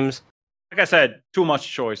themes. Like I said, too much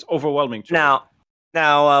choice, overwhelming choice.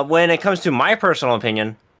 Now, when it comes to my personal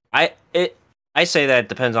opinion, I say that it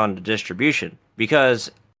depends on the distribution, because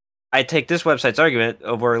I take this website's argument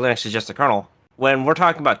over Linux is just a kernel. When we're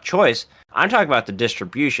talking about choice, I'm talking about the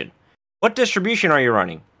distribution. What distribution are you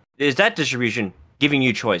running? Is that distribution giving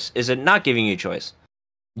you choice? Is it not giving you choice?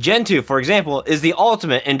 Gentoo, for example, is the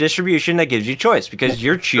ultimate in distribution that gives you choice, because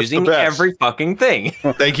you're choosing every fucking thing.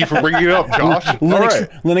 Thank you for bringing it up, Josh.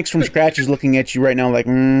 Linux from scratch is looking at you right now like,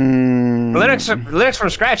 Linux from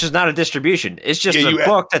scratch is not a distribution. It's just a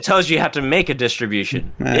book that tells you how to make a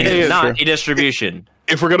distribution. It is not a distribution.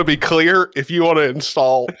 If we're going to be clear, if you want to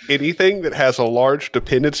install anything that has a large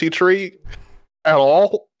dependency tree at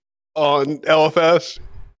all on LFS,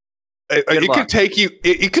 it could take you.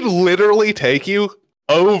 It could literally take you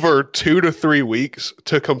over 2 to 3 weeks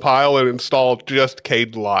to compile and install just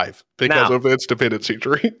Kden Live because of its dependency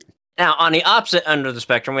tree. Now, on the opposite end of the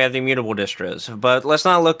spectrum, we have the immutable distros. But let's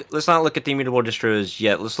not look at the immutable distros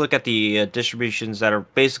yet. Let's look at the distributions that are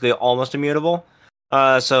basically almost immutable.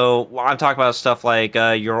 So I'm talking about stuff like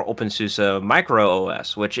your OpenSUSE Micro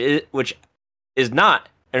OS, which is not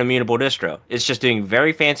an immutable distro. It's just doing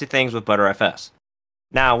very fancy things with Btrfs.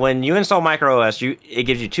 Now, when you install Micro OS, it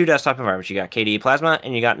gives you 2 desktop environments. You got KDE Plasma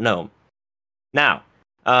and you got GNOME. Now,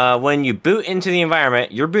 when you boot into the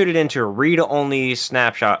environment, you're booted into a read-only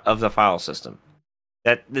snapshot of the file system.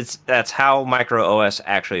 That's how Micro OS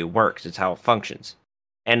actually works. It's how it functions.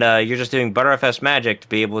 And you're just doing Btrfs magic to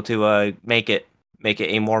be able to make it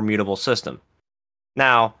a more mutable system.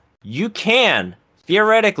 Now, you can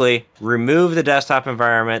theoretically remove the desktop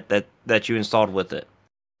environment that you installed with it.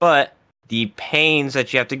 But the pains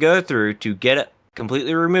that you have to go through to get it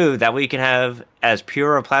completely removed, that way you can have as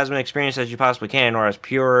pure a Plasma experience as you possibly can, or as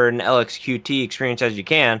pure an LXQT experience as you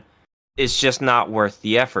can, is just not worth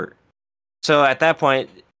the effort. So at that point,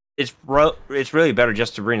 it's really better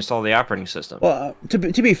just to reinstall the operating system. Well, to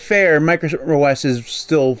be fair, Micro OS is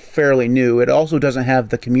still fairly new. It also doesn't have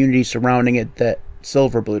the community surrounding it that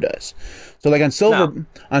Silverblue does. So like on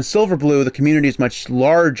Silverblue, the community is much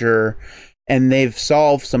larger, and they've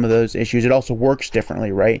solved some of those issues. It also works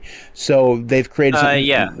differently, right? So they've created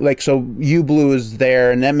something, like, so uBlue is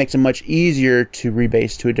there, and that makes it much easier to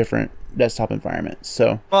rebase to a different desktop environment.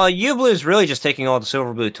 So, well, uBlue is really just taking all the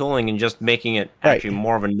Silverblue tooling and just making it actually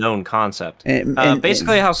more of a known concept. And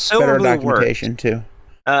basically, how Silverblue works too.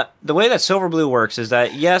 The way that Silverblue works is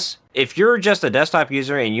that, yes, if you're just a desktop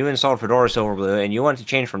user and you installed Fedora Silverblue and you want to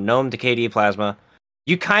change from GNOME to KDE Plasma,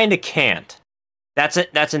 you kind of can't. That's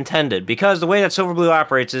it. That's intended, because the way that Silverblue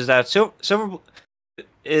operates is that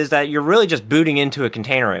you're really just booting into a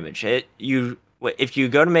container image. If you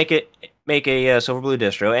go to make a Silverblue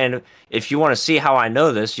distro, and if you want to see how I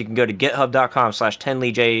know this, you can go to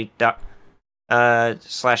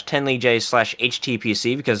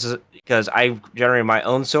github.com/10leej/10leej/htpc because I generated my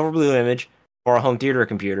own Silverblue image for a home theater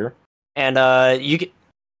computer, and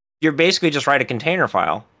you're basically just write a container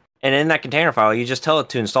file. And in that container file, you just tell it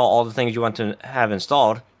to install all the things you want to have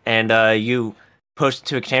installed, and you post it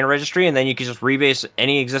to a container registry, and then you can just rebase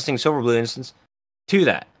any existing Silverblue instance to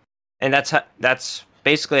that. And that's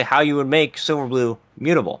basically how you would make Silverblue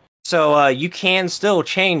mutable. So you can still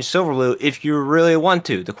change Silverblue if you really want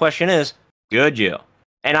to. The question is, could you?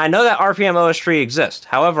 And I know that RPM OS tree exists.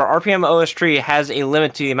 However, RPM OS tree has a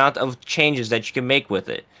limit to the amount of changes that you can make with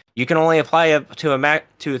it. You can only apply up to a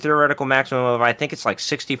theoretical maximum of, I think it's like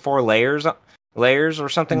 64 layers or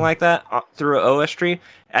something like that through an OS tree.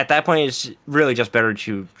 At that point, it's really just better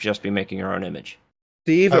to just be making your own image.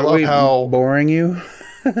 Steve, are we boring you?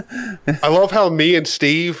 I love how me and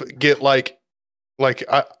Steve get like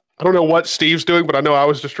I don't know what Steve's doing, but I know I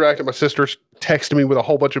was distracted. My sister's texting me with a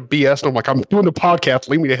whole bunch of BS, and I'm like, I'm doing the podcast.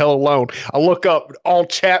 Leave me the hell alone. I look up, all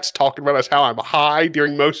chats talking about us how I'm high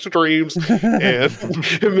during most streams, and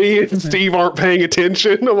me and Steve aren't paying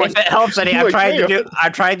attention. I'm like, if it helps any, I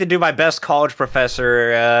tried to do my best college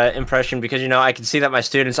professor impression, because I can see that my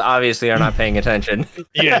students obviously are not paying attention.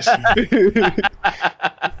 Yes.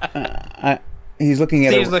 He's looking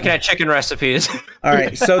at chicken recipes. All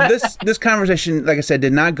right, so this conversation, like I said,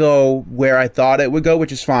 did not go where I thought it would go,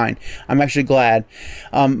 which is fine. I'm actually glad.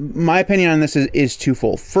 My opinion on this is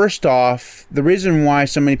twofold. First off, the reason why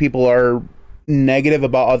so many people are negative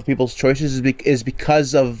about other people's choices is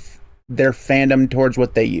because of their fandom towards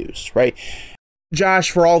what they use, right? Josh,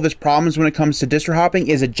 for all of his problems when it comes to distro hopping,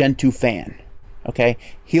 is a Gentoo fan. Okay,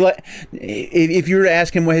 if you were to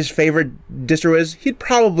ask him what his favorite distro is, he'd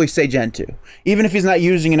probably say Gentoo. Even if he's not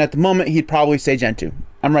using it at the moment, he'd probably say Gentoo.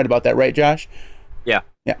 I'm right about that, right, Josh? Yeah.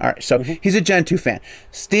 Yeah. All right. So he's a Gentoo fan.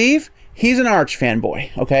 Steve, he's an Arch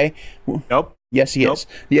fanboy. Okay. Nope. Yes, he is.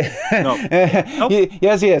 Yeah. Nope.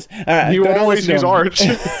 Yes, he is. All right. You always use Arch.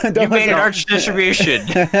 You made an Arch distribution.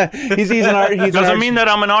 he's an Arch. It doesn't mean that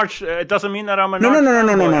I'm an Arch. It doesn't mean that I'm an Arch.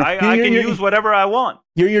 No. I can use whatever I want.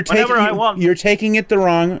 You're taking it the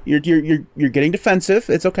wrong. You're getting defensive.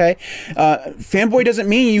 It's okay. Fanboy doesn't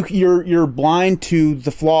mean you're blind to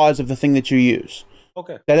the flaws of the thing that you use.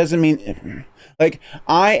 Okay. That doesn't mean, like,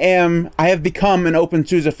 I have become an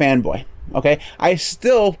OpenSUSE fanboy. Okay, I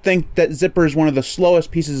still think that Zypper is one of the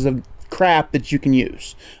slowest pieces of crap that you can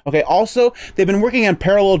use. Okay, also, they've been working on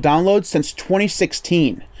parallel downloads since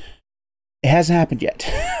 2016. It hasn't happened yet.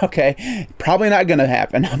 Okay, probably not going to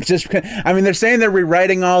happen. I mean, they're saying they're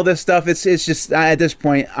rewriting all this stuff. It's just at this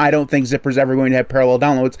point, I don't think Zipper's ever going to have parallel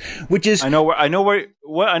downloads, which is I know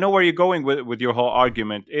where you're going with your whole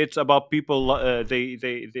argument. It's about people.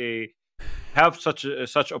 They have such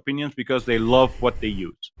opinions because they love what they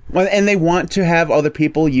use. well, and they want to have other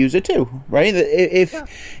people use it too, right?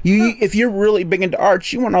 If you're really big into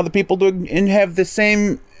art, you want other people to and have the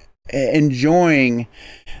same enjoyment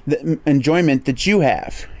that you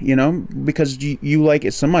have, because you like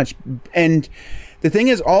it so much. And the thing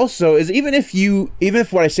is also is even if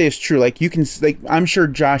what I say is true, like I'm sure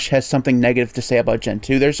Josh has something negative to say about Gen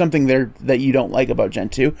 2. There's something there that you don't like about Gen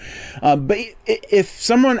 2. But if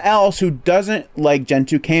someone else who doesn't like Gen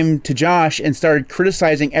 2 came to Josh and started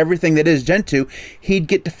criticizing everything that is Gen 2, he'd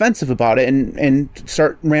get defensive about it and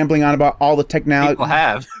start rambling on about all the technology. People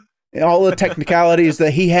have. All the technicalities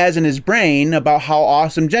that he has in his brain about how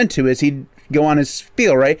awesome Gen 2 is. He'd go on his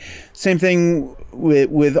spiel, right? Same thing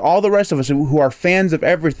with all the rest of us who are fans of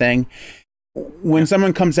everything. When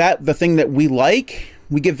someone comes at the thing that we like,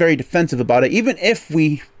 we get very defensive about it, even if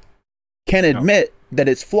we can admit that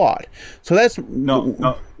it's flawed. So that's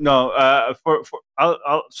no.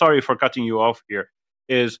 Sorry for cutting you off here.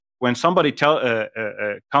 Is when somebody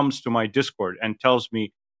comes to my Discord and tells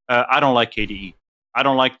me I don't like KDE. I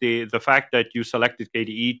don't like the fact that you selected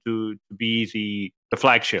KDE to be the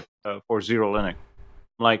flagship for Zero Linux.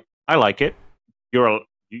 I'm like, I like it.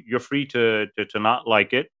 You're free to not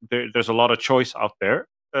like it. There's a lot of choice out there.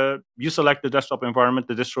 You select the desktop environment,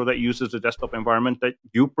 the distro that uses the desktop environment that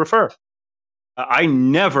you prefer. I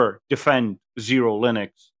never defend Zero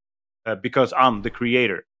Linux because I'm the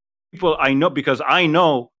creator. People I know because I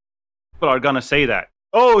know people are gonna say that.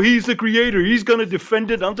 Oh, he's the creator. He's gonna defend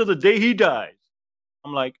it until the day he dies.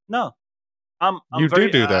 I'm like, no. I'm you very,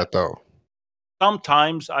 do that though.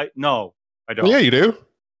 Sometimes I don't. Yeah, you do.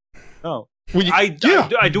 No, well, I do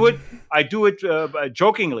it. I do it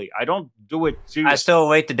jokingly. I don't do it seriously. I still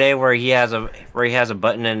await the day where he has a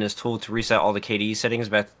button in his tool to reset all the KDE settings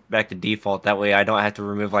back to default. That way, I don't have to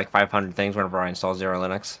remove like 500 things whenever I install Zero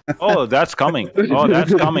Linux. Oh, that's coming. Oh,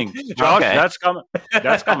 that's coming, Josh. Okay. That's coming.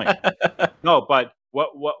 That's coming. No, but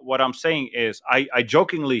what I'm saying is, I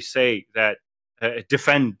jokingly say that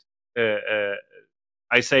defend.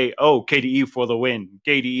 I say, oh, KDE for the win.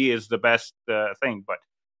 KDE is the best thing, but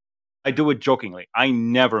I do it jokingly. I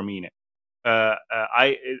never mean it.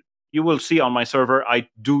 You will see on my server, I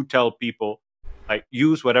do tell people, like,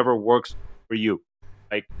 use whatever works for you.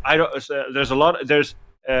 Like, I don't. There's a lot. There's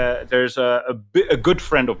a good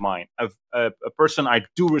friend of mine, a person I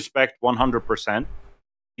do respect 100%.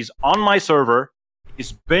 He's on my server.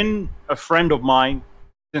 He's been a friend of mine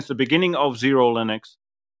since the beginning of Zero Linux.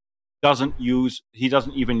 He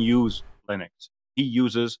doesn't even use Linux. He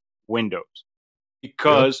uses Windows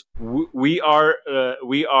because we are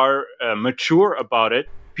mature about it.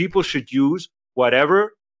 People should use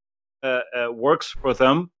whatever works for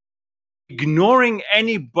them, ignoring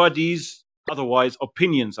anybody's otherwise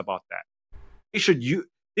opinions about that.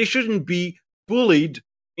 They shouldn't be bullied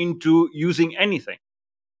into using anything.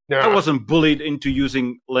 No. I wasn't bullied into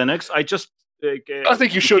using Linux. I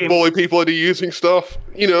think you should bully people into using stuff,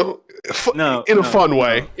 in a fun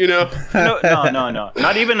way, No,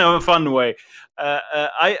 not even in a fun way.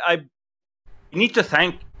 I need to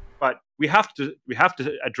thank, but we have to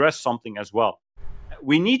address something as well.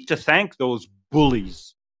 We need to thank those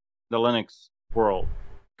bullies in the Linux world,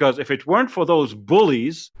 because if it weren't for those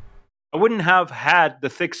bullies, I wouldn't have had the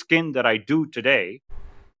thick skin that I do today.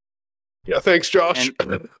 Yeah, thanks, Josh.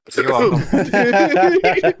 You're welcome.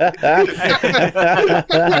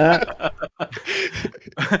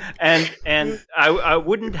 and I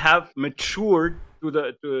wouldn't have matured to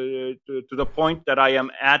the point that I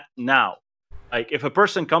am at now. Like, if a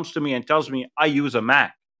person comes to me and tells me I use a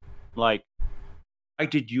Mac, like, I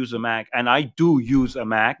did use a Mac, and I do use a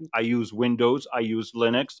Mac. I use Windows. I use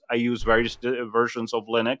Linux. I use various versions of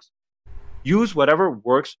Linux. Use whatever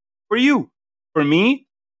works for you. For me,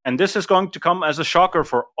 and this is going to come as a shocker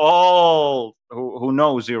for all who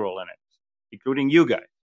know Zero Linux, including you guys.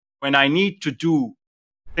 When I need to do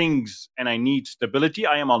things and I need stability,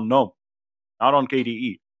 I am on GNOME, not on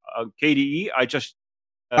KDE. KDE, I just...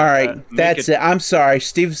 all right, that's it. I'm sorry.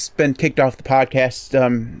 Steve's been kicked off the podcast.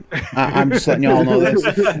 I'm just letting you all know this.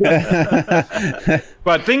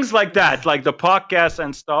 But things like that, like the podcast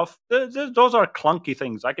and stuff, those are clunky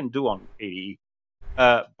things I can do on KDE.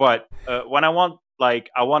 But when I want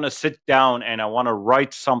to sit down and I want to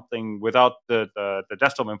write something without the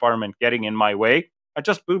desktop environment getting in my way, I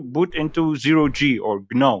just boot into 0G or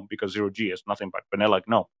GNOME, because 0G is nothing but vanilla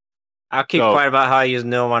GNOME. I'll keep quiet about how I use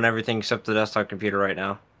GNOME on everything except the desktop computer right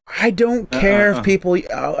now. I don't care if people...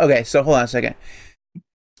 okay, so hold on a second.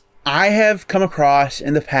 I have come across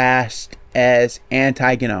in the past as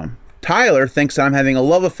anti-GNOME. Tyler thinks I'm having a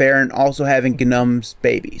love affair and also having GNOME's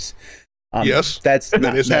babies. Yes, that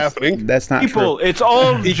is happening. That's not people. True. It's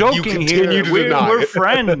all joking here. We're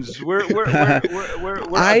friends. We're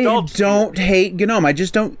I adults don't hate GNOME. I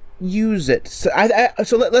just don't use it. So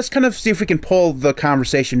let's kind of see if we can pull the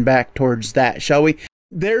conversation back towards that, shall we?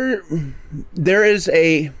 There is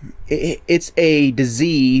it's a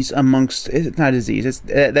disease amongst, it's not a disease,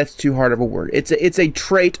 that's too hard of a word. It's a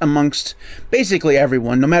trait amongst basically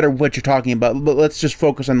everyone, no matter what you're talking about, but let's just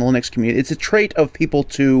focus on the Linux community. It's a trait of people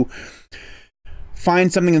to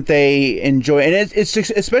find something that they enjoy, and it's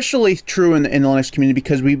especially true in the Linux community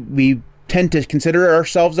because we tend to consider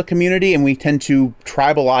ourselves a community, and we tend to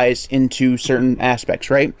tribalize into certain aspects,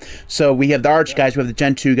 right? So we have the Arch guys, we have the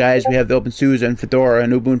Gentoo guys, we have the OpenSUSE and Fedora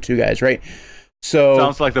and Ubuntu guys, right? So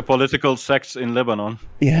sounds like the political sects in Lebanon.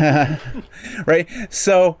 Yeah, right.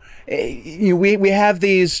 So we have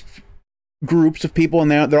these groups of people, and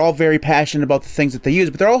they're all very passionate about the things that they use,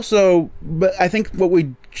 but I think what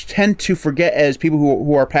we tend to forget as people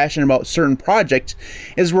who are passionate about certain projects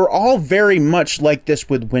is we're all very much like this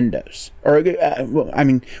with Windows, or I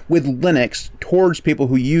mean with Linux, towards people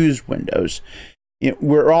who use Windows.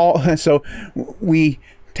 We're all, so we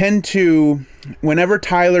tend to, whenever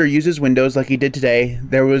Tyler uses Windows like he did today,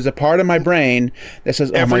 there was a part of my brain that says,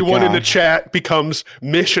 everyone in the chat becomes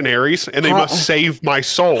missionaries and they must save my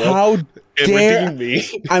soul. How dare redeem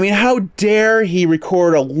me. I mean, how dare he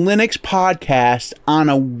record a Linux podcast on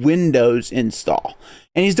a Windows install?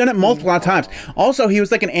 And he's done it multiple times. Also, he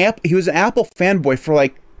was like an Apple fanboy for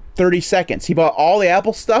like 30 seconds. He bought all the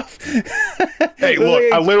Apple stuff. Hey, look,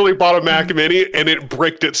 I literally bought a Mac Mini and it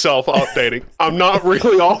bricked itself updating. I'm not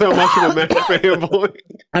really all that much of a Mac fanboy.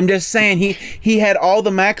 I'm just saying, he had all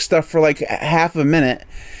the Mac stuff for like half a minute,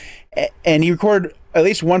 and he recorded at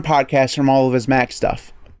least one podcast from all of his Mac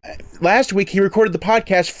stuff. Last week, he recorded the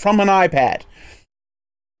podcast from an iPad.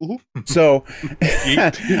 So,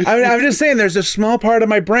 I'm just saying, there's a small part of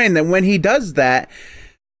my brain that when he does that,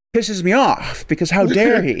 pisses me off, because how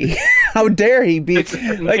dare he? How dare he be like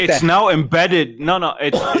that? It's now embedded. No,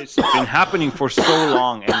 it's been happening for so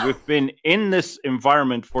long, and we've been in this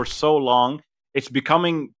environment for so long. It's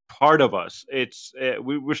becoming part of us. It's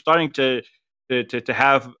we're starting to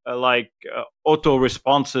have auto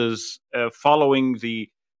responses following the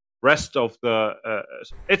rest of the.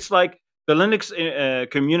 It's like the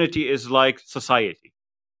Linux community is like society,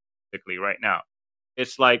 basically right now.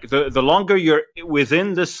 It's like the longer you're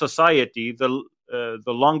within this society, the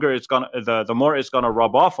longer it's gonna, the more it's gonna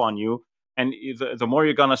rub off on you, and the more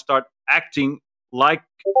you're gonna start acting like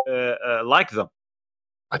them.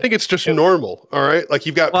 I think it's just normal. All right, like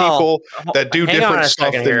you've got people that do different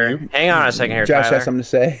stuff than you. Hang on a second here, Josh Tyler. has something to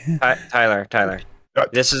say. Tyler.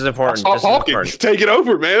 This is important. Stop talking. Take it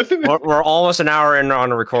over, man. We're almost an hour in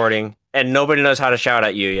on a recording, and nobody knows how to shout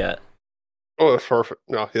at you yet. Oh, that's perfect.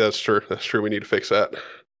 No, yeah, that's true. That's true. We need to fix that.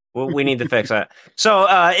 We need to fix that. So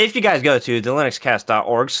if you guys go to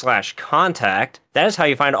thelinuxcast.org/contact, that is how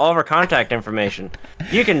you find all of our contact information.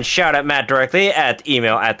 You can shout at Matt directly at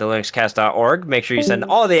email@thelinuxcast.org. Make sure you send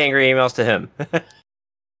all the angry emails to him.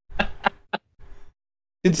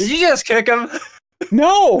 Did you just kick him?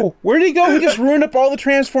 No! Where'd he go? He just ruined up all the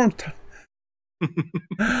transforms.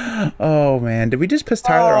 Oh, man. Did we just piss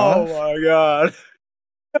Tyler off? Oh, my God.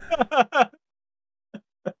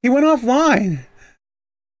 He went offline.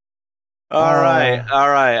 All right.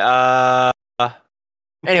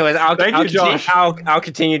 Anyways, I'll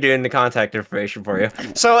continue doing the contact information for you.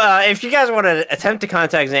 So, if you guys want to attempt to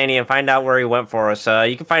contact Zany and find out where he went for us,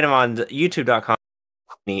 you can find him on YouTube.com.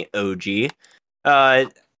 OG.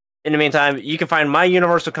 In the meantime, you can find my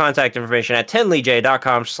universal contact information at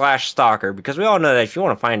tenleyj.com/stalker, because we all know that if you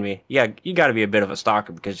want to find me, you got to be a bit of a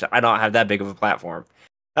stalker, because I don't have that big of a platform.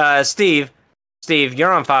 Steve,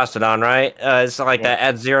 you're on Fastodon, right? It's like that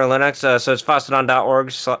 @0linux. So it's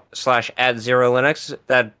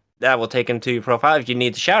fastodon.org/@0linux. That will take him to your profile. If you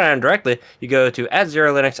need to shout at him directly, you go to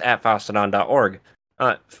 @0linux@fastodon.org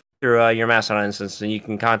through your Mastodon instance, and you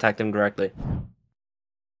can contact him directly.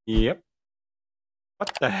 Yep.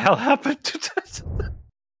 What the hell happened to that?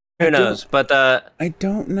 Who knows? But I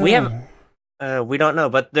don't know. We don't know.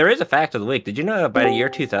 But there is a fact of the week. Did you know that by the year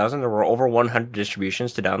 2000 there were over 100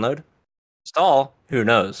 distributions to download? Install? Who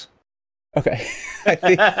knows? Okay. I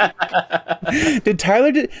think...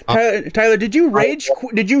 Tyler? Did you rage?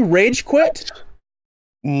 Did you rage quit?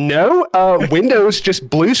 No, Windows just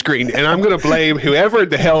blue screen, and I'm going to blame whoever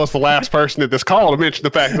the hell is the last person in this call to mention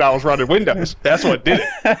the fact that I was running Windows. That's what did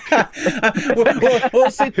it.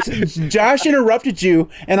 well, see, Josh interrupted you,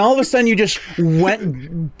 and all of a sudden you just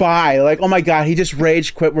went by like, oh my god, he just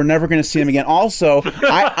rage quit. We're never going to see him again. Also,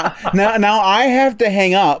 now I have to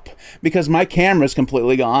hang up because my camera's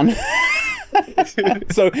completely gone.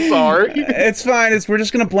 So Sorry, it's fine. We're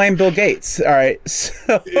just gonna blame Bill Gates. All right.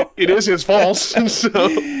 So it is his fault. So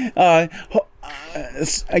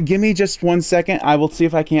give me just 1 second. I will see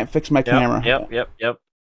if I can't fix my camera. Yep.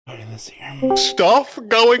 All right, let's see here. Stuff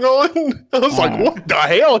going on. I was like, what the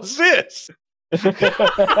hell is this?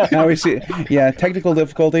 Now we see. Yeah, technical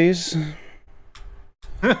difficulties.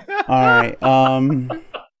 All right.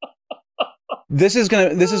 This is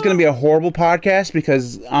gonna be a horrible podcast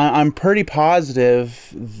because I'm pretty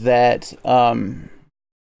positive that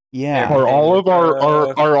yeah. Are all of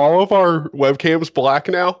our webcams black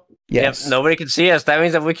now? Yes. Yep, nobody can see us. That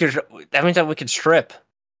means that we could strip.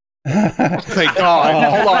 Thank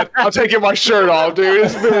God. Hold on. I'm taking my shirt off, dude.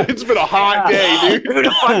 It's been a hot day, dude. Who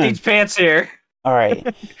the fuck needs pants here? All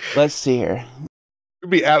right. Let's see here. It'd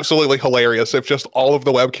be absolutely hilarious if just all of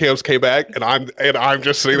the webcams came back and I'm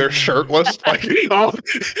just sitting there shirtless, like, oh,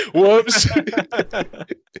 whoops.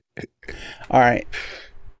 All right.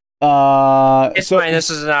 It's fine. This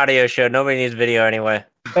is an audio show. Nobody needs video anyway.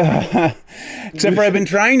 Except for I've been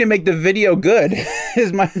trying to make the video good.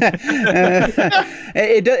 Is my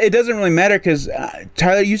it doesn't really matter because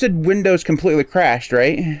Tyler, you said Windows completely crashed,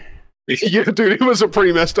 right? Yeah, dude, it was a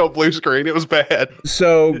pretty messed up blue screen. It was bad.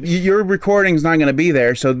 So your recording's not going to be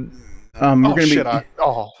there. So we're going to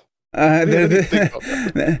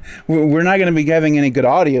be. We're not going to be having any good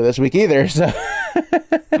audio this week either. So.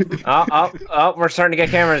 We're starting to get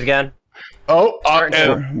cameras again.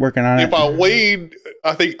 We're working on it. If I lean,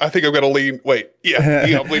 I think I'm going to lean. Wait,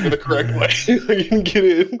 yeah, I'm leaning the correct way. I can get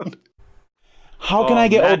in. How can I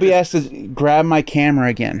get OBS to grab my camera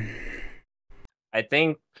again? I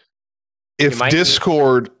think. If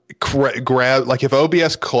Discord grab, like if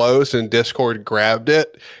OBS closed and Discord grabbed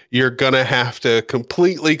it, you're gonna have to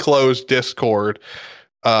completely close Discord.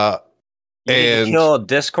 You need to kill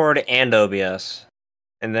Discord and OBS,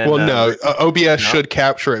 and then no, OBS should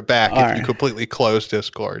capture it back if you completely close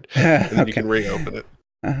Discord, and then you can reopen it.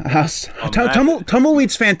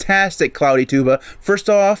 Tumbleweed's fantastic, Cloudy Tuba. First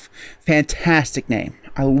off, fantastic name.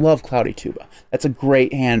 I love Cloudy Tuba. That's a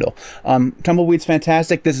great handle. Tumbleweed's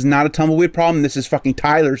fantastic. This is not a Tumbleweed problem. This is fucking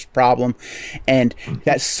Tyler's problem. And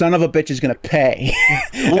that son of a bitch is going to pay.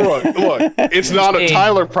 Look, it's not a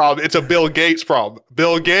Tyler problem. It's a Bill Gates problem.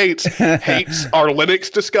 Bill Gates hates our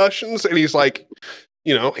Linux discussions, and he's like,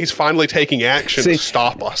 he's finally taking action to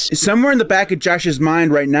stop us. Somewhere in the back of Josh's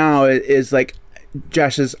mind right now is like,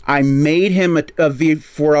 Josh says, I made him a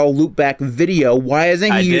V4L loopback video. Why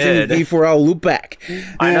isn't he using V4L loopback?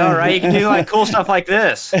 I know, right? You can do like cool stuff like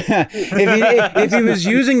this. if he was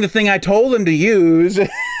using the thing I told him to use. All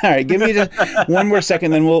right, give me just one more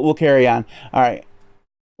second, then we'll carry on. All right.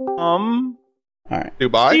 All right.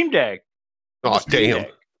 Dubai? Steam Deck. Oh, damn.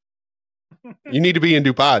 You need to be in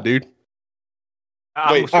Dubai, dude.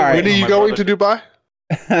 Wait, all right. When are you going to Dubai?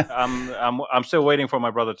 I'm still waiting for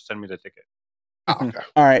my brother to send me the ticket. Oh, okay.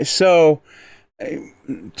 All right, so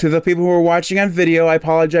to the people who are watching on video, I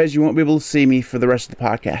apologize. You won't be able to see me for the rest of the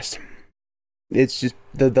podcast. It's just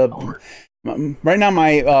right now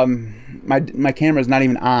my camera is not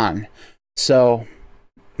even on. So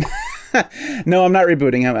no, I'm not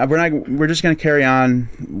rebooting. We're just gonna carry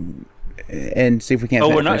on and see if we can't.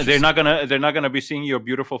 They're not gonna be seeing your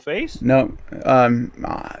beautiful face. No, and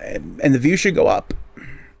the view should go up.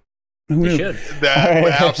 Should.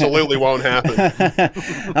 That absolutely won't happen.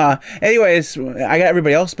 Anyways, I got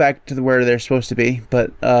everybody else back to where they're supposed to be,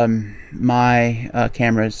 but my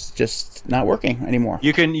camera is just not working anymore.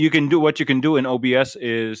 You can do what you can do in OBS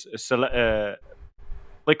is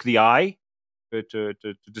click the eye to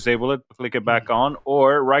disable it, click it back on,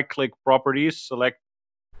 or right click properties, select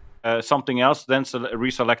something else, then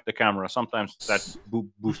reselect the camera. Sometimes that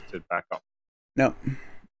boosts it back up. No,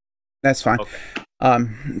 that's fine. Okay.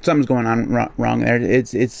 Something's going on wrong there.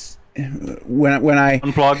 It's when I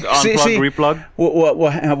unplug, replug.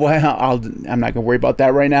 I'm not gonna worry about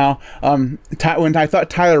that right now. When I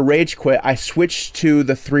thought Tyler rage quit, I switched to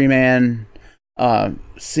the 3-man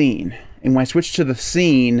scene, and when I switched to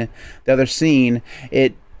the other scene,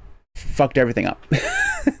 it fucked everything up.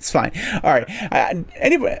 It's fine. All right.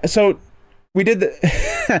 Anyway, so we did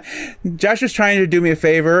Josh was trying to do me a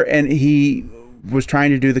favor, and he was trying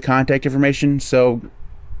to do the contact information, so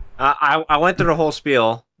I went through the whole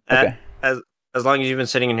spiel. Okay. As long as you've been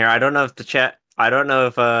sitting in here, I don't know if the chat. I don't know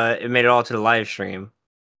if it made it all to the live stream.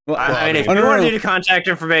 Well, I mean, if you want to do the contact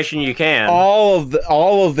information, you can.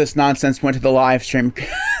 All of this nonsense went to the live stream.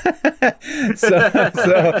 Okay,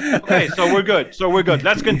 so we're good.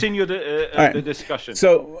 Let's continue the discussion.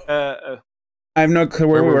 So I have no clue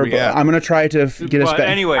where we were, but I'm gonna try to get us back.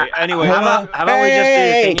 Anyway, how about we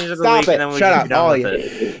just do Thingies of the week, and then we Shut can up, be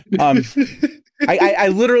done with it. I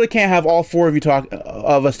literally can't have all four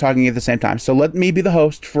of us talking at the same time. So let me be the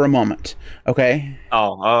host for a moment, okay?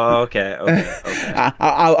 Okay.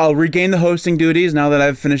 I'll regain the hosting duties now that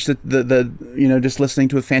I've finished the just listening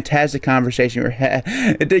to a fantastic conversation.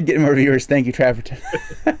 It did get more viewers. Thank you, Traverton.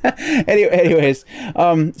 Anyways,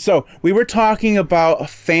 so we were talking about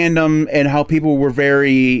fandom and how people were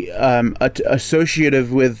very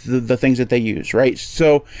associative with the things that they use, right?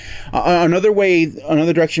 So another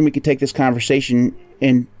direction we could take this conversation,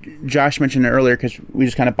 and Josh mentioned it earlier because we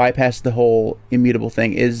just kind of bypassed the whole immutable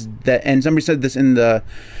thing, is that, and somebody said this in the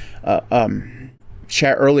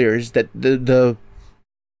chat earlier, is that the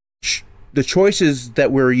choices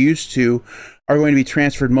that we're used to are going to be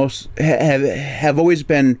transferred have always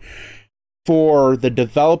been for the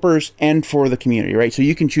developers and for the community, right? So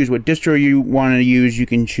you can choose what distro you want to use, you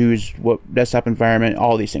can choose what desktop environment,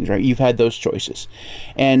 all these things, right? You've had those choices.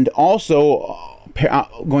 And also,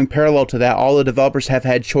 going parallel to that, all the developers have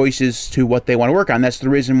had choices to what they want to work on. That's the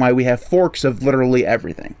reason why we have forks of literally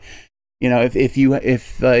everything. If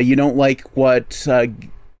you don't like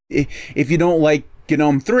if you don't like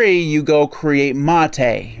GNOME 3, you go create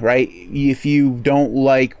Mate, right? If you don't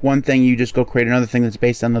like one thing, you just go create another thing that's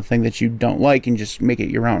based on the thing that you don't like and just make it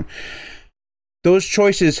your own. Those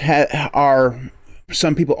choices are,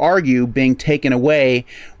 some people argue, being taken away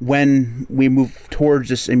when we move towards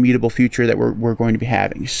this immutable future that we're going to be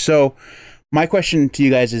having. So my question to you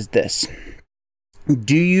guys is this: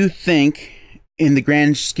 do you think, in the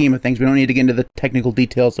grand scheme of things, we don't need to get into the technical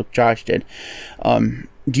details like Josh did,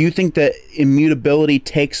 do you think that immutability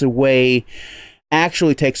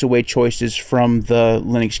actually takes away choices from the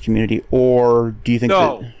Linux community, or do you think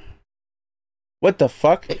that... What the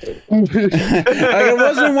fuck? I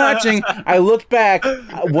wasn't watching. I looked back.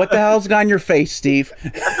 What the hell's got on your face, Steve?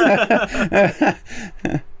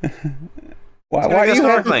 Why are you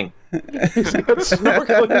snorkeling? He's got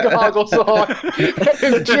snorkeling goggles on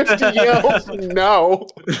and just yells no.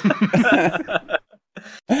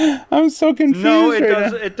 I'm so confused. No,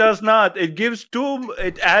 it does not.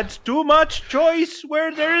 It adds too much choice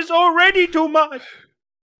where there is already too much.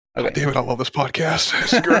 Okay. God damn it, I love this podcast.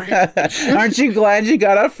 It's great. Aren't you glad you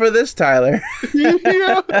got up for this, Tyler?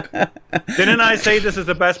 Yeah. Didn't I say this is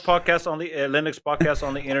the best podcast on the Linux podcast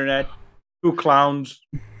on the internet? Two clowns,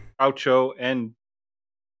 Oucho, and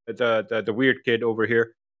the weird kid over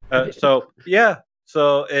here. So yeah.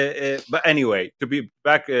 So, but anyway, to be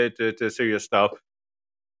back to serious stuff,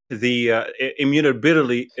 the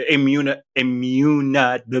immunabilities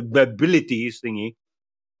thingy.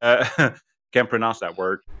 Can't pronounce that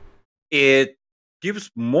word. It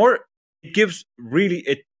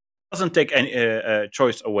doesn't take any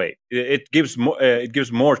choice away. It gives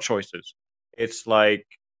more choices. It's like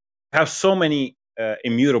have so many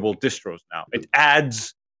immutable distros now. It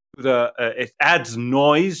adds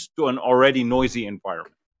noise to an already noisy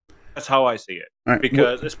environment. That's how I see it. Right.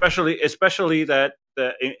 Because especially that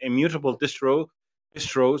the immutable distros,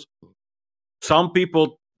 some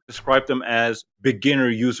people describe them as beginner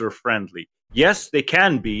user friendly. Yes, they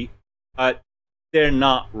can be, but they're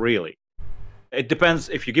not really. It depends.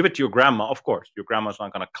 If you give it to your grandma, of course, your grandma's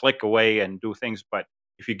not going to click away and do things. But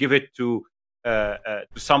if you give it to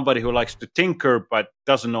somebody who likes to tinker but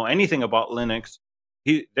doesn't know anything about Linux,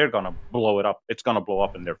 they're going to blow it up. It's going to blow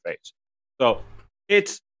up in their face. So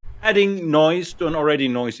it's adding noise to an already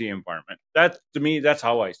noisy environment. That, to me, that's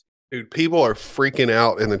how I see it. Dude, people are freaking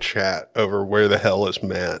out in the chat over where the hell is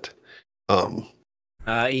Matt.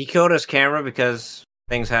 He killed his camera because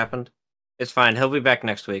things happened. It's fine. He'll be back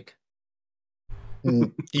next week.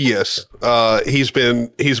 Yes. He's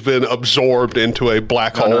been absorbed into a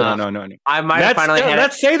black hole. No. I might have finally had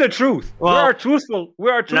let's say the truth. Well, we are truthful.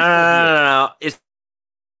 No. It's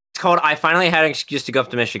called I finally had an excuse to go up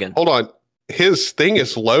to Michigan. Hold on. His thing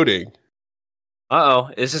is loading. Uh-oh.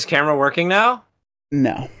 Is his camera working now?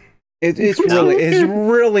 No. It's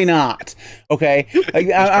really not. Okay,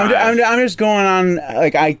 I'm just going on.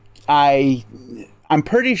 Like I'm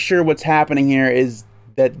pretty sure what's happening here is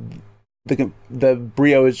that the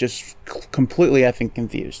Brio is just completely effing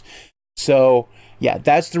confused. So yeah,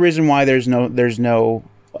 that's the reason why there's no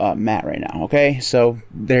Matt right now. Okay, so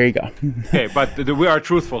there you go. Okay, but we are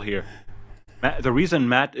truthful here. The reason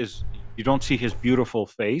Matt is, you don't see his beautiful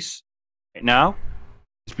face right now,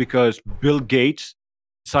 is because Bill Gates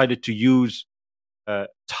decided to use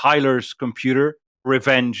Tyler's computer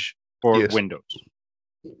revenge for Windows.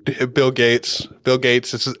 Bill Gates. Bill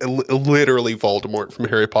Gates is literally Voldemort from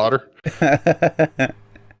Harry Potter. That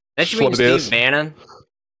you mean Steve Bannon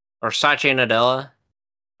or Satya Nadella?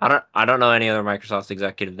 I don't know any other Microsoft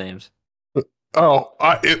executive names. Oh,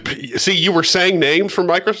 see, you were saying names from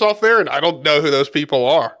Microsoft there, and I don't know who those people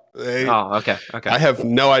are. Okay. I have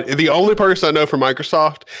no idea. The only person I know from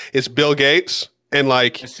Microsoft is Bill Gates, and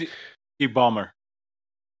like Steve Ballmer.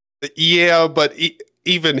 Yeah, but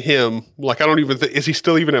even him, like, I don't even think, is he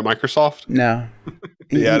still even at Microsoft? No.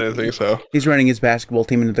 Yeah, I didn't think so. He's running his basketball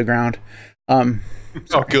team into the ground.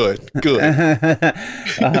 Oh, good.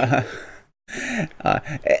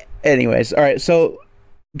 Anyways, all right. So,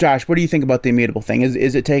 Josh, what do you think about the immutable thing?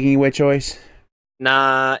 Is it taking away choice?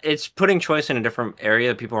 Nah, it's putting choice in a different area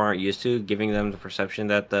that people aren't used to, giving them the perception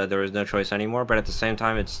that there is no choice anymore. But at the same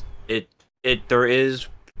time, they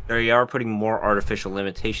are putting more artificial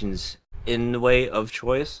limitations in the way of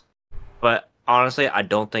choice. But honestly, I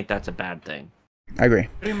don't think that's a bad thing. I agree.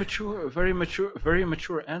 Very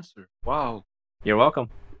mature answer. Wow. You're welcome.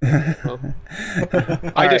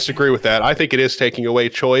 I disagree with that. I think it is taking away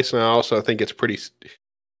choice, and I also think it's pretty.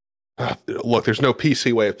 Look, there's no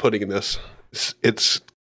PC way of putting this. It's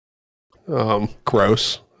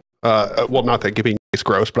gross. Well, not that giving is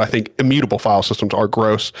gross, but I think immutable file systems are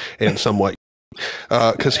gross and somewhat.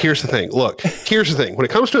 Because here's the thing. Look, here's the thing. When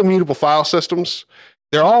it comes to immutable file systems,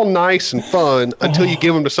 they're all nice and fun until you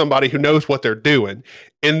give them to somebody who knows what they're doing,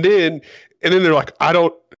 and then they're like, I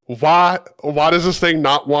don't. Why does this thing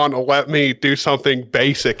not want to let me do something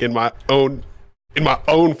basic in my own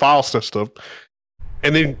file system?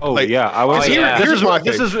 And then,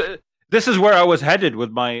 this is where I was headed with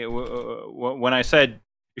my when I said,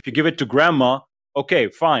 if you give it to grandma, okay,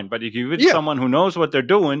 fine, but if you give it to someone who knows what they're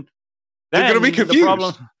doing, then they're going to be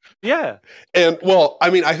confused. Yeah. And well, I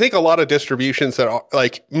mean, I think a lot of distributions that are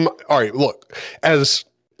like, all right, look, as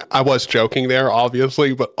I was joking there,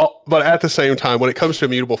 obviously, but at the same time, when it comes to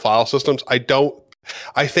immutable file systems, I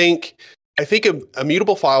think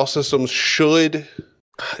immutable file systems should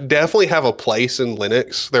definitely have a place in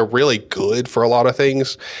Linux. They're really good for a lot of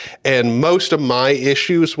things. And most of my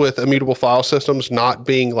issues with immutable file systems not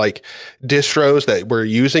being like distros that we're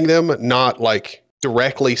using them, not like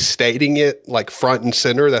directly stating it like front and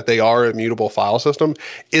center that they are a immutable file system,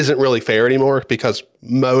 isn't really fair anymore, because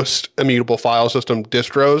most immutable file system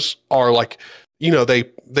distros are like,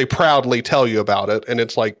 they proudly tell you about it, and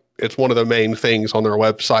it's like it's one of the main things on their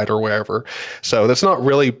website or wherever. So that's not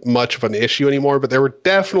really much of an issue anymore. But there were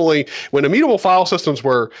definitely, when immutable file systems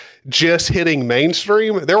were just hitting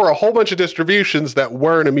mainstream, there were a whole bunch of distributions that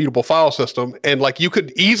were an immutable file system. And like, you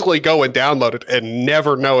could easily go and download it and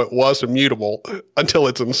never know it was immutable until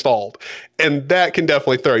it's installed. And that can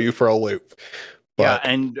definitely throw you for a loop. But,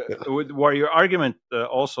 where your argument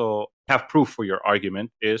also have proof for your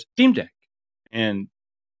argument is Steam Deck. And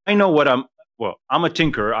I know what I'm a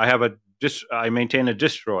tinker. I maintain a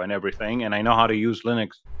distro and everything, and I know how to use Linux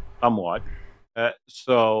somewhat.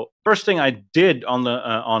 So first thing I did on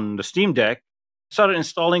the Steam Deck, started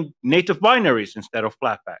installing native binaries instead of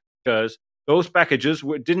Flatpak, because those packages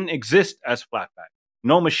didn't exist as Flatpak.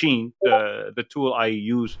 No Machine, the tool I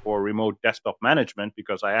use for remote desktop management,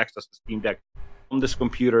 because I access the Steam Deck on this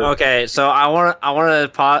computer. Okay, so I want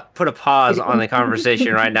to put a pause on the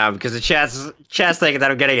conversation right now, because the chat's thinking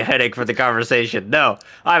that I'm getting a headache for the conversation. No,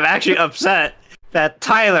 I'm actually upset that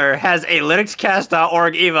Tyler has a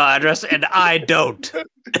linuxcast.org email address and I don't.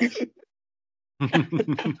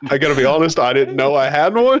 I gotta be honest, I didn't know I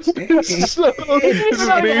had one. So, this is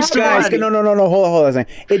news to guys, no, hold on a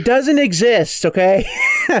second. It doesn't exist, okay?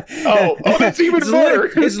 Oh, that's even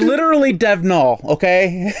better. It's literally dev null,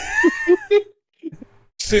 okay?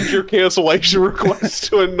 Send your cancellation request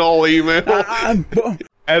to a null email.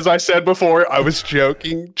 As I said before, I was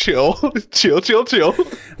joking. Chill.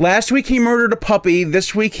 Last week he murdered a puppy.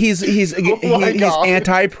 This week he's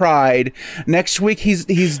anti-pride. Next week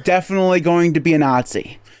he's definitely going to be a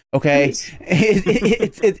Nazi. Okay,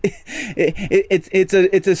 it's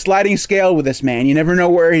a sliding scale with this man. You never know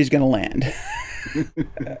where he's going to land.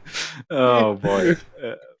 Oh boy.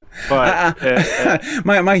 But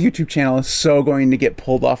my YouTube channel is so going to get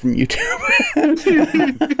pulled off from YouTube.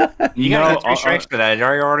 You got 3 strikes for that.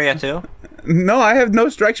 Are you already at 2? No, I have no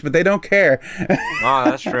strikes, but they don't care. Oh,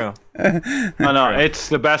 that's true. No, it's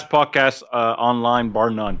the best podcast online, bar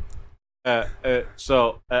none.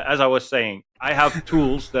 So, as I was saying, I have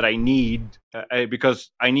tools that I need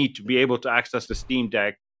because I need to be able to access the Steam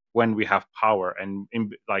Deck when we have power and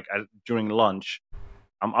during lunch.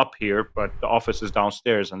 I'm up here, but the office is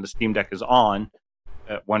downstairs, and the Steam Deck is on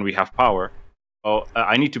when we have power. So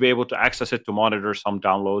I need to be able to access it to monitor some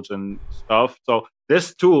downloads and stuff. So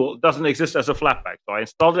this tool doesn't exist as a Flatpak. So I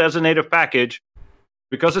installed it as a native package.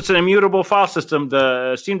 Because it's an immutable file system,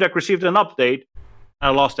 the Steam Deck received an update, and I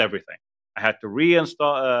lost everything. I had to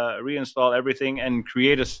reinstall everything and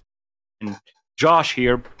create and Josh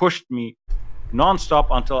here pushed me nonstop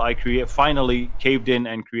until I finally caved in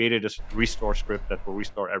and created a restore script that will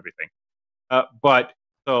restore everything.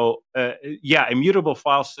 Immutable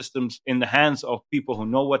file systems in the hands of people who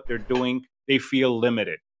know what they're doing, they feel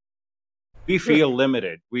limited. We feel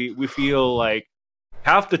limited. We feel like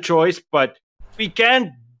have the choice, but we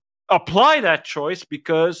can't apply that choice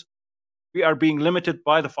because we are being limited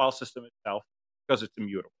by the file system itself because it's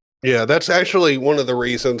immutable. Yeah, that's actually one of the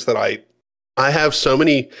reasons that I have so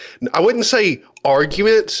many, I wouldn't say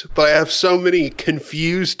arguments, but I have so many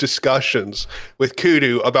confused discussions with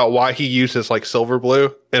Kudu about why he uses like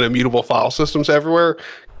Silverblue and immutable file systems everywhere.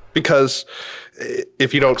 Because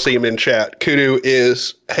if you don't see him in chat, Kudu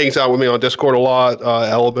hangs out with me on Discord a lot,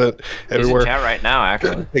 Element, everywhere. He's in chat right now,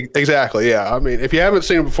 actually. Exactly, yeah. I mean, if you haven't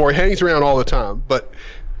seen him before, he hangs around all the time. But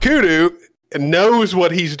Kudu knows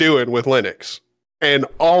what he's doing with Linux and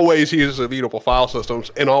always uses immutable file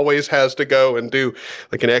systems and always has to go and do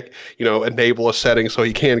like enable a setting so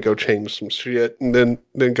he can go change some shit and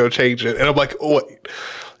then go change it. And I'm like, what?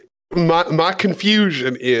 My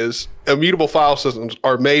confusion is immutable file systems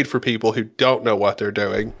are made for people who don't know what they're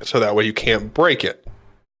doing, so that way you can't break it,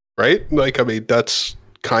 right? Like, I mean, that's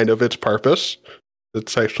kind of its purpose.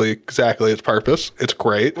 It's actually exactly its purpose. It's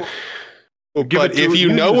great. But if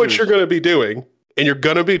you know what you're going to be doing and you're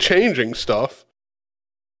going to be changing stuff,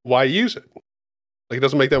 why use it? Like, it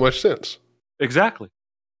doesn't make that much sense. Exactly.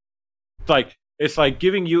 It's like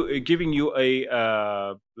giving you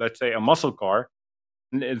a let's say a muscle car.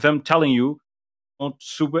 Them telling you don't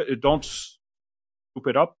soup it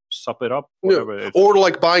up, sup it up, whatever. Yeah. Or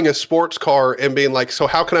like buying a sports car and being like, so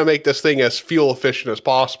how can I make this thing as fuel efficient as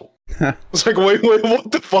possible? It's like, wait,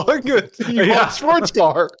 what the fuck? You want a sports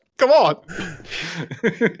car? Come on.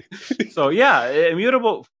 So yeah,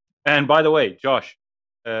 immutable. And by the way, Josh,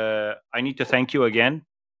 I need to thank you again.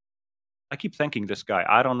 I keep thanking this guy.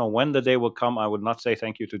 I don't know when the day will come. I would not say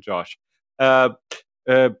thank you to Josh.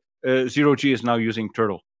 Zero G is now using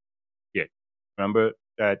Turtle. Yeah, remember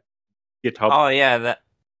that GitHub? Oh yeah,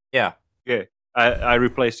 yeah. I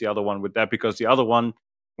replaced the other one with that because the other one,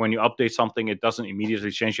 when you update something, it doesn't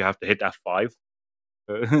immediately change. You have to hit F5.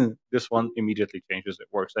 This one immediately changes. It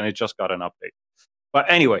works, and it just got an update. But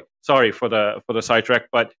anyway, sorry for the sidetrack.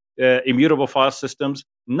 But immutable file systems,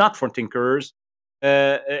 not for tinkerers.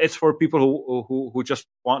 It's for people who just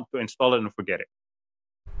want to install it and forget it.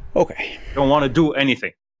 Okay. Don't want to do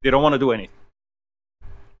anything. They don't want to do anything.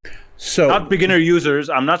 So not beginner users.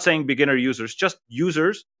 I'm not saying beginner users. Just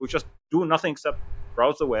users who just do nothing except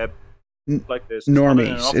browse the web like this.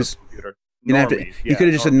 Normies is. You could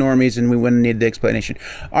have just said normies, and we wouldn't need the explanation.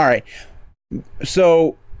 All right.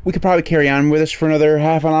 So we could probably carry on with this for another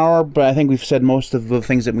half an hour, but I think we've said most of the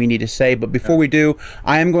things that we need to say. But before we do,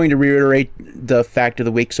 I am going to reiterate the fact of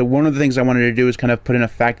the week. So one of the things I wanted to do is kind of put in a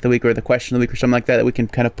fact of the week or the question of the week or something like that that we can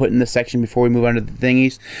kind of put in this section before we move on to the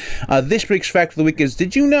thingies. This week's fact of the week is,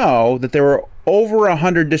 did you know that there were over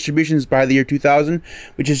 100 distributions by the year 2000,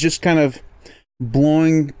 which is just kind of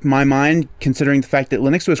blowing my mind considering the fact that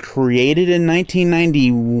Linux was created in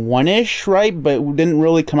 1991-ish, right? But didn't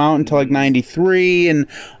really come out until like 93 and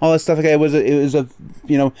all that stuff. Like it was a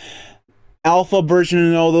alpha version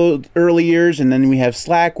in all those early years, and then we have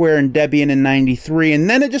Slackware and Debian in 93, and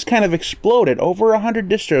then it just kind of exploded. Over 100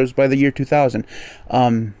 distros by the year 2000.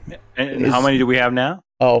 And how many do we have now?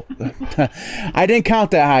 Oh, I didn't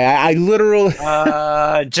count that high. I literally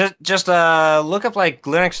just look up like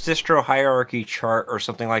Linux distro hierarchy chart or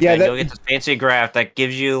something like that. You'll get this fancy graph that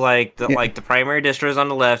gives you like the primary distros on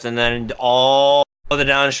the left, and then all the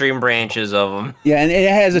downstream branches of them. Yeah, and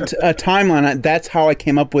it has a timeline. That's how I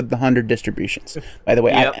came up with the 100 distributions. By the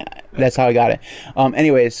way, that's how I got it.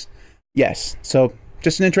 Anyways, yes. So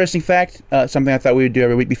just an interesting fact. Something I thought we would do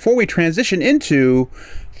every week before we transition into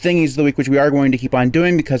thingies of the week, which we are going to keep on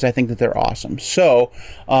doing because I think that they're awesome. So,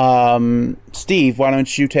 Steve, why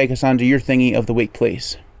don't you take us on to your thingy of the week,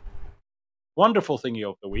 please? Wonderful thingy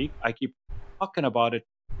of the week. I keep talking about it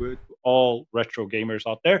with all retro gamers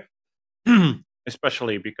out there,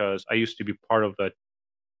 especially because I used to be part of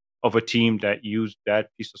a team that used that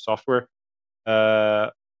piece of software.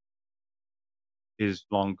 Is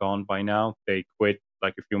long gone by now. They quit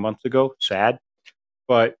like a few months ago. Sad,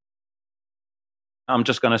 but I'm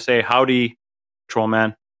just gonna say howdy,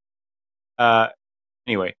 Trollman.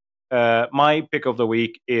 Anyway, my pick of the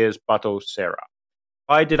week is Batocera.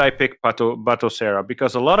 Why did I pick Batocera?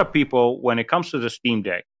 Because a lot of people, when it comes to the Steam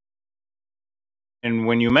Deck, and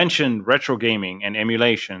when you mention retro gaming and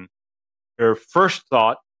emulation, their first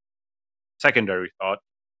thought, secondary thought,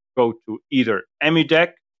 go to either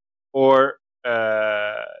EmuDeck or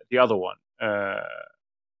the other one.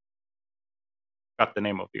 Got the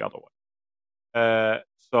name of the other one.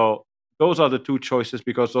 So those are the two choices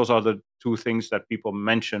because those are the two things that people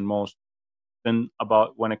mention most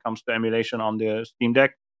about when it comes to emulation on the Steam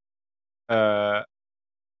Deck. Batocera.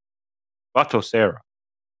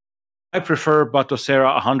 I prefer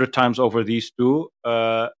Batocera 100 times over these two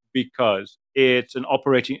because it's a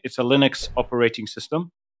Linux operating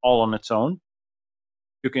system all on its own.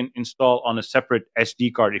 You can install on a separate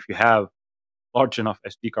SD card if you have large enough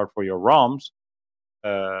SD card for your ROMs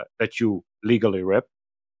that you legally rip.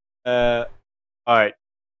 All right.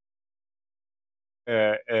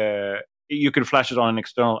 You can flash it on an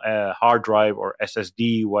external hard drive or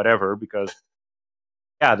SSD, whatever, because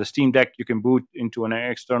the Steam Deck you can boot into an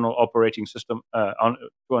external operating system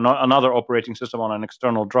another operating system on an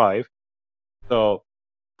external drive. So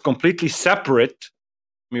completely separate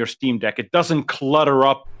from your Steam Deck. It doesn't clutter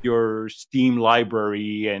up your Steam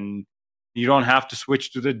library, and you don't have to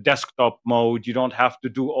switch to the desktop mode. You don't have to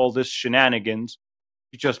do all this shenanigans.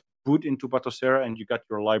 You just boot into Batocera and you got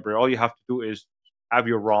your library. All you have to do is have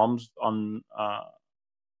your ROMs on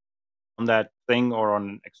that thing or on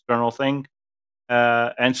an external thing.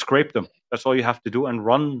 And scrape them. That's all you have to do, and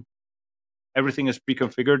run. Everything is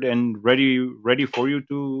pre-configured and ready for you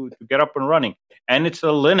to get up and running. And it's a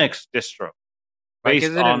Linux distro. Like,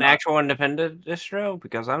 is it an actual independent distro?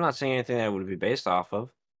 Because I'm not seeing anything that would be based off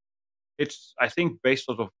of. It's, I think, based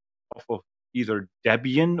off of either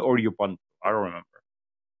Debian or Ubuntu. I don't remember.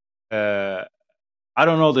 I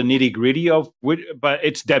don't know the nitty gritty of which, but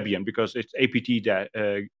it's Debian because it's apt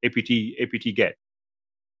get.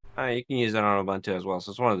 You can use it on Ubuntu as well,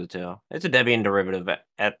 so it's one of the two. It's a Debian derivative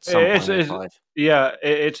at some point in its life. Yeah,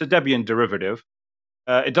 it's a Debian derivative.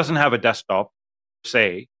 It doesn't have a desktop,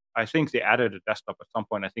 say. I think they added a desktop at some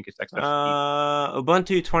point. I think it's XFCE.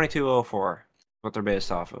 Ubuntu 2204, what they're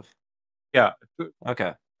based off of. Yeah.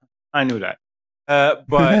 Okay. I knew that.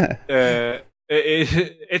 But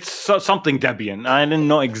it's something Debian. I didn't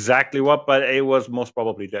know exactly what, but it was most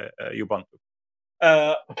probably Ubuntu.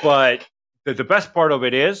 But the best part of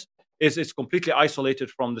it is it's completely isolated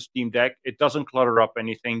from the Steam Deck. It doesn't clutter up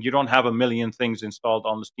anything. You don't have a million things installed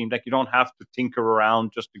on the Steam Deck. You don't have to tinker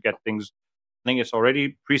around just to get things. I think it's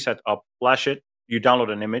already preset up. Flash it. You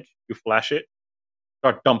download an image. You flash it.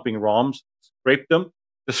 Start dumping ROMs. Scrape them.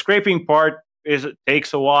 The scraping part it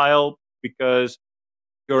takes a while because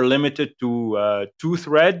you're limited to 2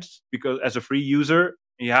 threads. Because as a free user,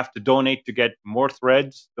 you have to donate to get more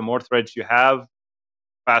threads. The more threads you have,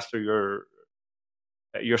 faster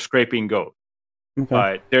your scraping goes. Okay.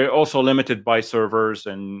 But they're also limited by servers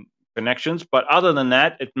and connections. But other than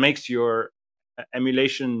that, it makes your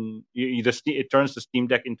emulation. It turns the Steam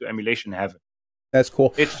Deck into emulation heaven. That's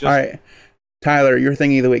cool. It's just, all right, Tyler, your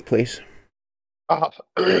thingy of the week, please. My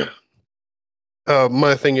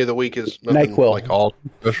thingy of the week is nothing NyQuil. like all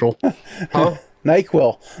special. Huh?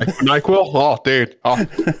 NyQuil. NyQuil? Oh, dude. Oh,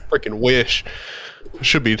 freaking wish. I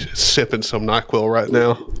should be sipping some NyQuil right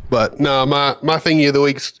now. But no, my thingy of the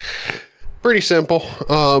week's pretty simple.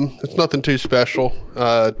 It's nothing too special.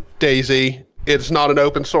 DayZ. It's not an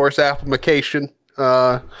open source application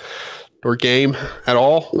or game at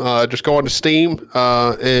all. Just go onto Steam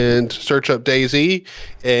and search up DayZ.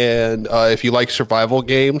 And if you like survival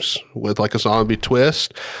games with like a zombie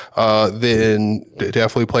twist, then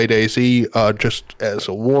definitely play DayZ. Just as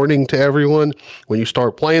a warning to everyone, when you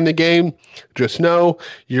start playing the game, just know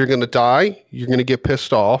you're going to die. You're going to get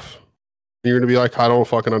pissed off. You're going to be like, I don't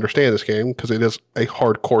fucking understand this game because it is a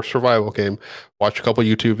hardcore survival game. Watch a couple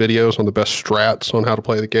YouTube videos on the best strats on how to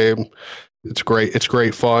play the game. It's great. It's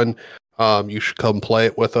great fun. You should come play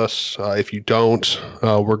it with us. If you don't,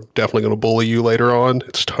 we're definitely going to bully you later on.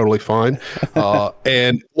 It's totally fine.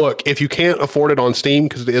 And look, if you can't afford it on Steam,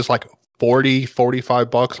 because it is like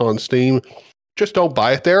 $45 on Steam, just don't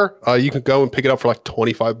buy it there. You can go and pick it up for like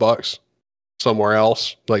 $25 somewhere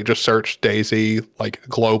else. Like just search DayZ, like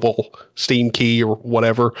global Steam key or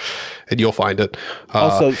whatever, and you'll find it.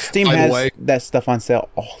 Also, Steam has that stuff on sale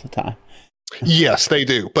all the time. Yes, they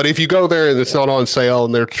do. But if you go there and it's not on sale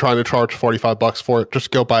and they're trying to charge $45 for it,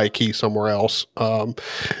 just go buy a key somewhere else.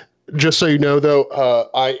 Just so you know, though,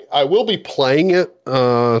 I will be playing it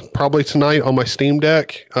probably tonight on my Steam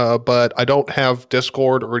Deck, but I don't have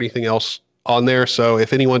Discord or anything else on there. So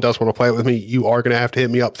if anyone does want to play it with me, you are going to have to hit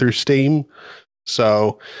me up through Steam.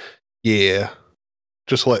 So yeah,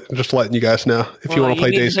 just letting you guys know if you want to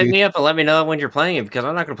play Hit DayZ. me up and let me know when you're playing it because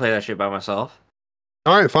I'm not going to play that shit by myself.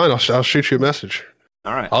 All right, fine. I'll shoot you a message.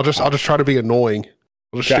 All right. I'll just try to be annoying.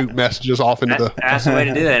 I'll just shoot messages off into the. That's the way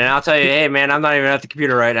to do that. And I'll tell you, hey man, I'm not even at the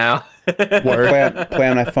computer right now. Play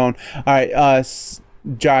on my phone. All right,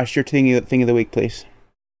 Josh, your thing of the week, please.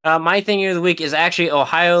 My thing of the week is actually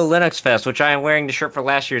Ohio Linux Fest, which I am wearing the shirt for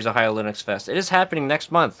last year's Ohio Linux Fest. It is happening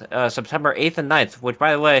next month, September 8th and 9th, which,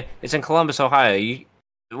 by the way, it's in Columbus, Ohio,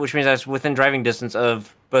 which means that's within driving distance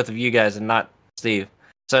of both of you guys and not Steve.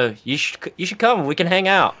 So you should come. We can hang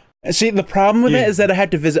out. See, the problem with it is that I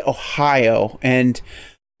had to visit Ohio, and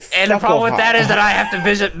the problem with that is that I have to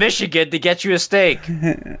visit Michigan to get you a steak.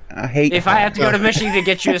 I hate. If I have to go to Michigan to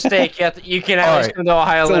get you a steak, you can at least come to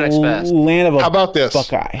Ohio Linux Fest. Land of a How about this?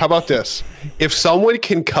 Buckeye. How about this? If someone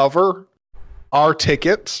can cover our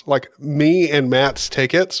tickets, like me and Matt's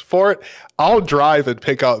tickets for it, I'll drive and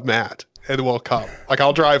pick up Matt, and we'll come. Like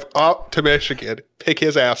I'll drive up to Michigan, pick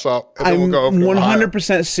his ass up, and then we'll go over to Ohio.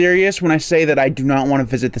 100% serious when I say that I do not want to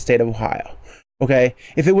visit the state of Ohio. Okay,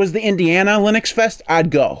 if it was the Indiana Linux Fest, I'd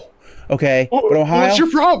go. Okay, but Ohio. What's your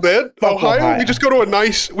problem, man? Ohio. We just go to a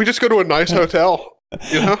nice hotel.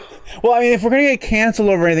 You know. Well, I mean, if we're gonna get canceled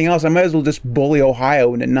over anything else, I might as well just bully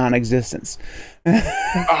Ohio into non-existence.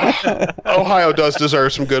 Ohio does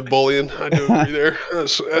deserve some good bullying. I do agree there.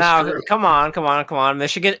 That's true. Come on.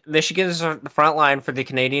 Michigan is the front line for the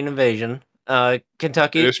Canadian invasion.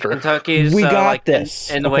 Kentucky's we got this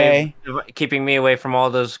in the way of keeping me away from all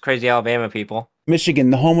those crazy Alabama people. Michigan,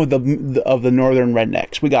 the home of the northern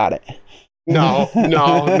rednecks. We got it. No.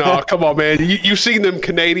 Come on, man. You've seen them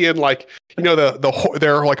Canadian, like, you know,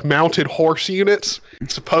 they're like mounted horse units.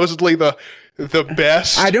 Supposedly the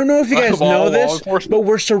best. I don't know if you guys know this, but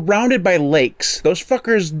we're surrounded by lakes. Those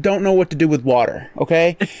fuckers don't know what to do with water.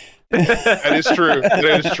 Okay. That is true.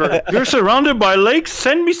 You're surrounded by lakes.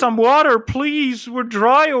 Send me some water, please. We're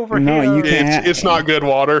dry over here. No, you can't. It's not good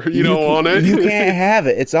water. You don't want it. You can't have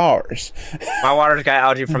it. It's ours. My water's got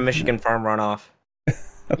algae from Michigan farm runoff.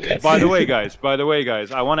 Okay. By the way, guys,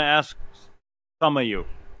 I want to ask some of you.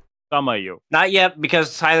 Not yet,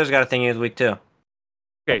 because Tyler's got a thing of the week too.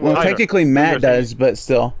 Okay. Well, Tyler, technically Matt does, but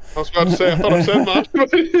still. I was about to say. I thought I said mine.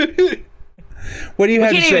 What do you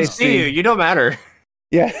have to say, can't even see Steve? you. You don't matter.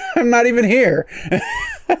 Yeah, I'm not even here.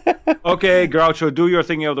 Okay, Groucho, do your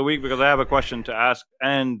thingy of the week because I have a question to ask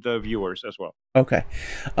and the viewers as well. Okay.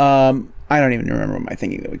 I don't even remember what my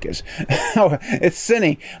thinking of the week is. Oh, it's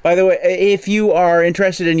Cine. By the way, if you are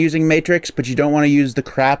interested in using Matrix, but you don't want to use the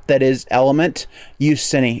crap that is Element, use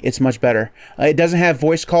Cine. It's much better. It doesn't have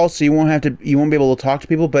voice calls, so you won't be able to talk to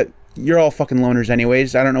people, but you're all fucking loners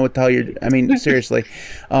anyways. I don't know what the hell I mean, seriously.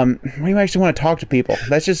 Why do you actually want to talk to people?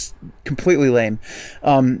 That's just completely lame.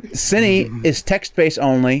 Cine is text-based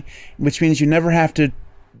only, which means you never have to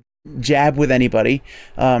jab with anybody,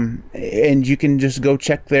 and you can just go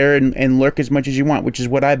check there and lurk as much as you want, which is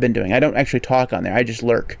what I've been doing. I don't actually talk on there. I just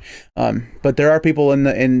lurk. But there are people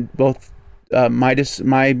in both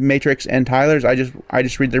my Matrix and Tyler's. I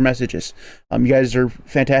just read their messages. You guys are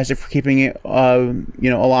fantastic for keeping it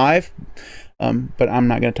alive. But I'm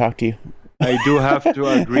not going to talk to you. I do have to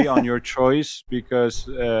agree on your choice because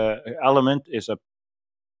Element is a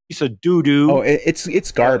piece of doo-doo. Oh,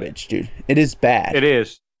 it's garbage, dude. It is bad. It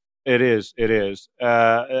is.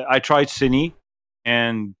 I tried Cine,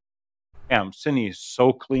 and damn, Cine is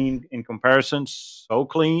so clean in comparison. So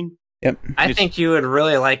clean. Yep. I think you would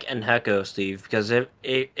really like Enheco, Steve, because it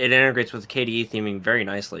integrates with KDE theming very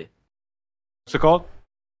nicely. What's it called?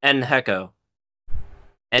 Enheco.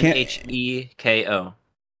 Nheko.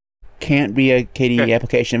 Can't be a KDE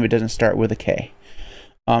application if it doesn't start with a K.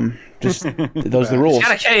 Just those are the rules. It's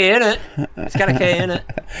got a K in it.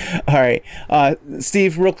 All right,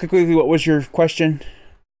 Steve. Real quickly, what was your question?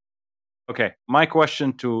 Okay, my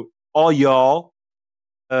question to all y'all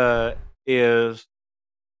is,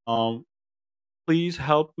 please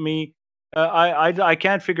help me. I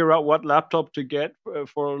can't figure out what laptop to get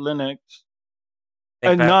for Linux.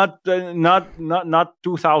 Not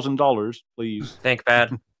 $2,000, please.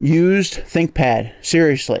 ThinkPad. Used ThinkPad.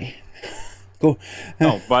 Seriously. Cool.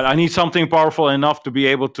 No, but I need something powerful enough to be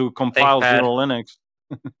able to compile ThinkPad. Zero Linux.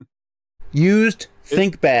 Used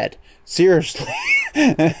ThinkPad. Seriously.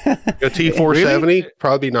 A T470 Really?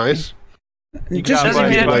 probably be nice. It Just doesn't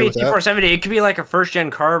even have to be with that. T470. It could be like a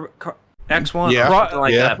first-gen X1 Yeah. or something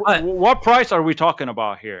like Yeah. that. But What price are we talking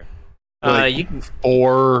about here? you can,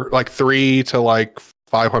 $3 to like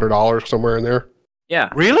 $500 somewhere in there. yeah,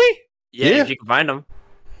 Really? if you can find them.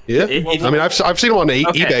 Yeah, I mean, I've seen them on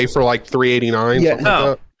eBay for like $389. Yeah. Something like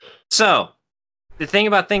that. So, the thing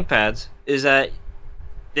about ThinkPads is that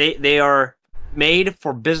they are made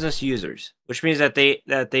for business users, which means that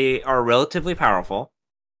they are relatively powerful,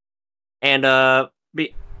 and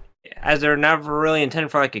as they're never really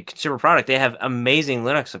intended for like a consumer product, they have amazing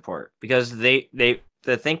Linux support because the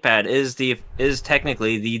ThinkPad is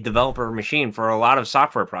technically the developer machine for a lot of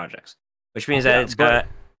software projects, which means that it's got.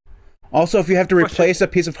 Also, if you have to replace a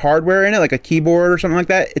piece of hardware in it, like a keyboard or something like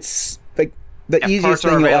that, it's like the easiest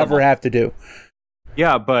thing you'll ever have to do.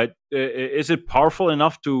 Yeah, but is it powerful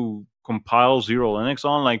enough to compile Zero Linux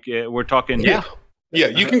on? Like we're talking. Yeah,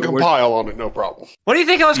 you can compile on it, no problem. What do you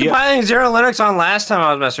think I was compiling Zero Linux on last time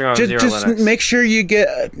I was messing around with Zero Linux? Just make sure you get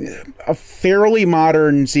a fairly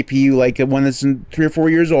modern CPU, like one that's 3 or 4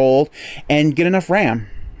 years old, and get enough RAM.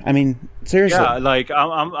 I mean, seriously. Yeah, like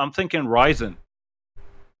I'm thinking Ryzen.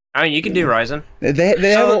 I mean, you can do Ryzen.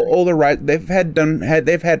 They have older Ryzen. They've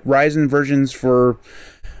had Ryzen versions for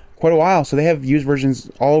quite a while, so they have used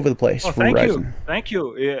versions all over the place for Ryzen. Thank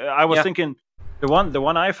you. I was thinking the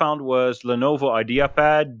one I found was Lenovo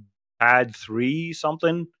IdeaPad Pad 3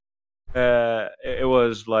 something. It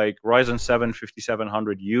was like Ryzen 7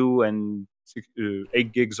 5700U and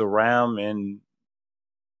 8 gigs of RAM and.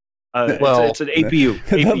 It's an APU.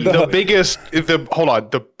 The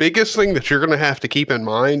biggest thing that you're going to have to keep in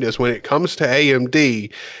mind is when it comes to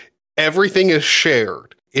AMD, everything is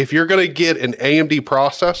shared. If you're going to get an AMD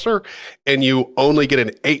processor and you only get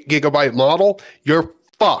an 8 gigabyte model, you're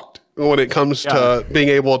fucked when it comes to being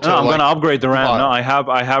able to. No, I'm going to upgrade the RAM. No, I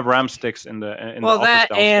have RAM sticks in the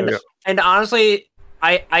that and honestly.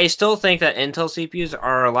 I still think that Intel CPUs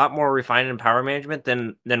are a lot more refined in power management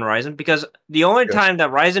than Ryzen, because the only time that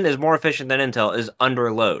Ryzen is more efficient than Intel is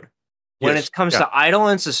under load. When it comes to idle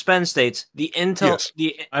and suspend states, the Intel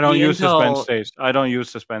I don't use suspend states. I don't use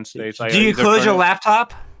suspend states. Do you close your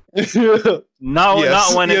laptop?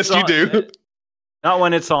 Not when it's on. Yes, you do. Not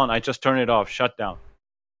when it's on. I just turn it off. Shut down.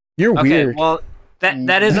 You're weird. Well,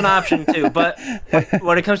 that is an option too. But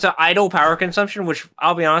when it comes to idle power consumption, which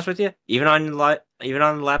I'll be honest with you, even on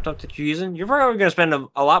the laptop that you're using, you're probably going to spend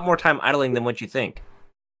a lot more time idling than what you think.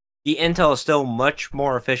 The Intel is still much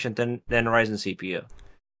more efficient than Ryzen CPU.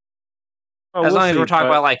 As long as we're talking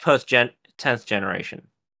about like post 10th generation.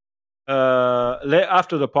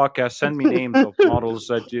 After the podcast, send me names of models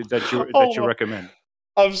that you recommend.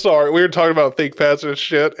 I'm sorry. We were talking about ThinkPads and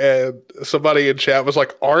shit, and somebody in chat was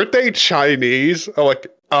like, "Aren't they Chinese?" I'm like,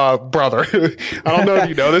 brother, I don't know if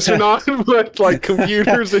you know this or not, but like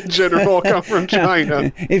computers in general come from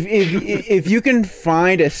China. If you can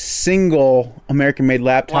find a single American-made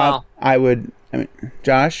laptop, I mean,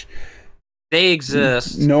 Josh, they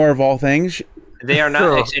exist. Nor of all things, they are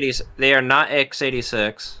not x86. They are not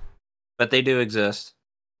x86, but they do exist.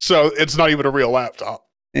 So it's not even a real laptop.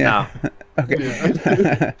 Yeah. No. Okay.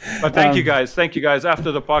 Yeah. But thank you guys.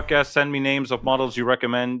 After the podcast, send me names of models you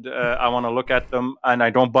recommend. I want to look at them, and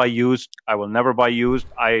I don't buy used. I will never buy used.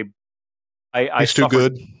 It's too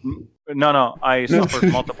good. No. I suffered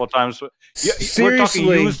multiple times. Seriously, we're talking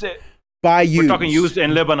used. We're talking used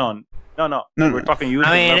in Lebanon. No. We're talking used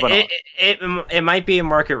in Lebanon. It might be a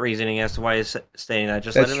market reasoning as to why he's stating that.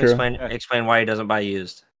 Just let him explain why he doesn't buy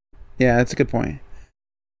used. Yeah, that's a good point.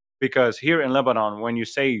 Because here in Lebanon, when you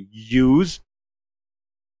say used,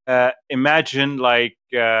 imagine like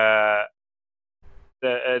a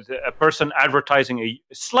person advertising a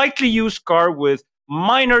slightly used car with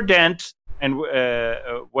minor dents, and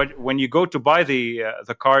when you go to buy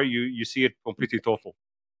the car, you see it completely total.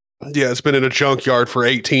 Yeah, it's been in a junkyard for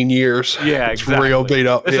 18 years. Yeah, it's exactly. Real beat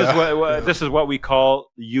up. This is what we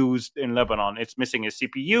call used in Lebanon. It's missing a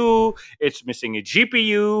CPU. It's missing a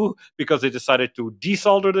GPU because they decided to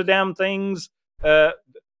desolder the damn things.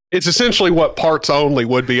 It's essentially what parts only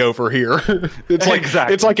would be over here. It's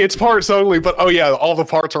like it's parts only, but all the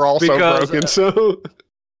parts are also broken. So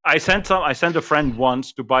I sent a friend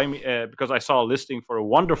once to buy me because I saw a listing for a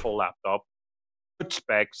wonderful laptop, good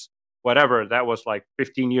specs. Whatever, that was like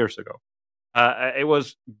 15 years ago. It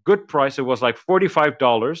was good price. It was like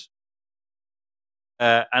 $45.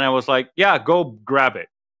 And I was like, yeah, go grab it.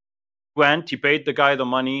 He paid the guy the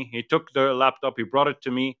money. He took the laptop. He brought it to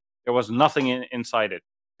me. There was nothing inside it.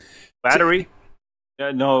 Battery,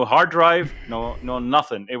 no hard drive, no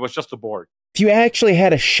nothing. It was just a board. If you actually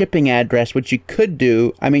had a shipping address, which you could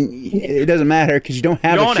do, I mean, it doesn't matter because you don't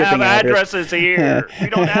have a shipping address. Addresses here. We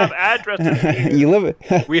don't have addresses here. You live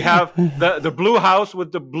it. We have the blue house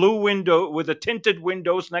with the blue window, with the tinted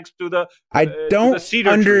windows next to the I don't cedar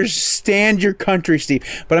understand tree. your country, Steve,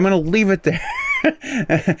 but I'm going to leave it there.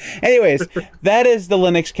 Anyways, that is the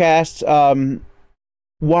Linux Cast.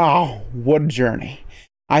 Wow, what a journey.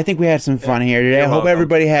 I think we had some fun here today. I hope welcome.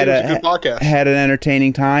 everybody had It was a good podcast. had an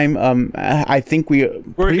entertaining time. I think we're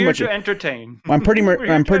We're here much, to entertain. I'm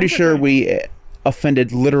pretty sure we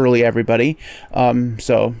offended literally everybody.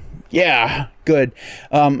 So yeah, good.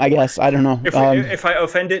 I guess I don't know. If I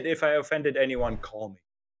offended anyone, call me.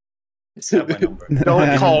 Have my number.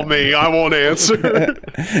 Don't call me. I won't answer.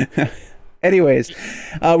 Anyways,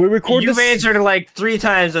 we record You've this. answered like 3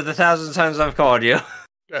 times of the 1,000 times I've called you.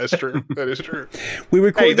 That's true. That is true. We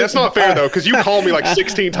record. Hey, that's not fair though, because you call me like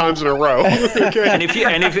 16 times in a row. Okay. And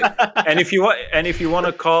if you want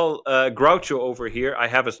to call Groucho over here, I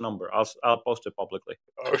have his number. I'll post it publicly.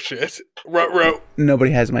 Oh shit. Row.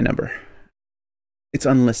 Nobody has my number. It's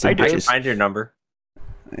unlisted. I can bitches. find your number.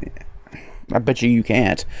 I bet you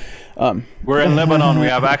can't. We're in Lebanon. We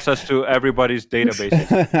have access to everybody's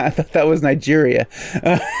databases. I thought that was Nigeria.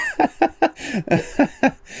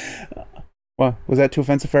 Well, was that too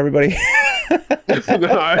offensive for everybody?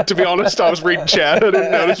 To be honest, I was reading chat. I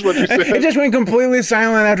didn't notice what you said. It just went completely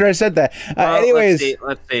silent after I said that. Anyways,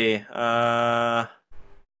 let's see.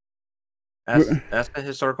 That's the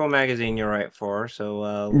historical magazine you write for.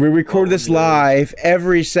 So we record this live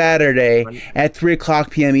every Saturday at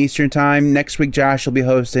 3:00 p.m. Eastern Time. Next week, Josh will be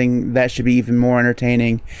hosting. That should be even more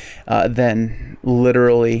entertaining than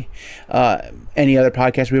literally any other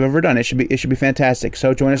podcast we've ever done. It should be fantastic.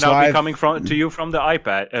 So join us I'll live. be coming to you from the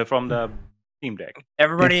iPad, from the Steam Deck.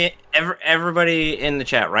 everybody in the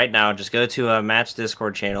chat right now, just go to Matt's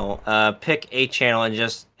Discord channel, pick a channel, and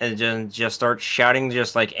just start shouting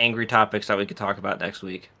just like angry topics that we could talk about next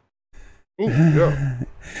week. Ooh, yeah.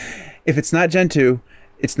 If it's not Gen 2,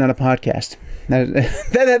 it's not a podcast.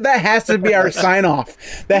 That has to be our sign off.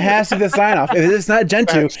 That has to be the sign off. If it's not Gen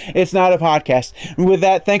 2, it's not a podcast. And with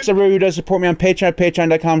that, thanks everybody who does support me on Patreon,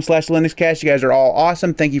 patreon.com/LinuxCast. You guys are all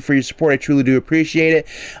awesome. Thank you for your support. I truly do appreciate it.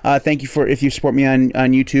 Thank you if you support me on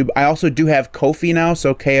YouTube. I also do have Ko-fi now,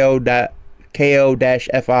 so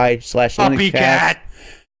ko-fi/LinuxCast.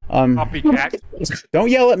 Copycat.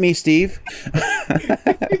 Don't yell at me, Steve.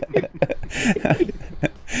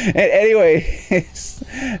 Anyways,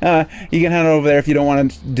 you can head over there if you don't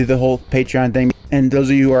want to do the whole Patreon thing. And those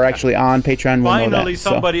of you who are actually on Patreon will know that. Finally,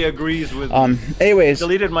 somebody agrees with me. Anyways,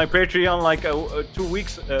 Deleted my Patreon like 3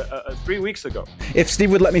 weeks ago. if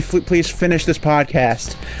Steve would let me please finish this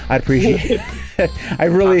podcast, I'd appreciate it. I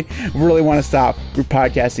really want to stop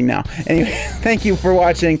podcasting now. Anyway, thank you for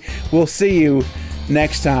watching. We'll see you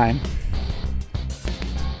next time.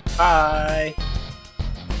 Bye.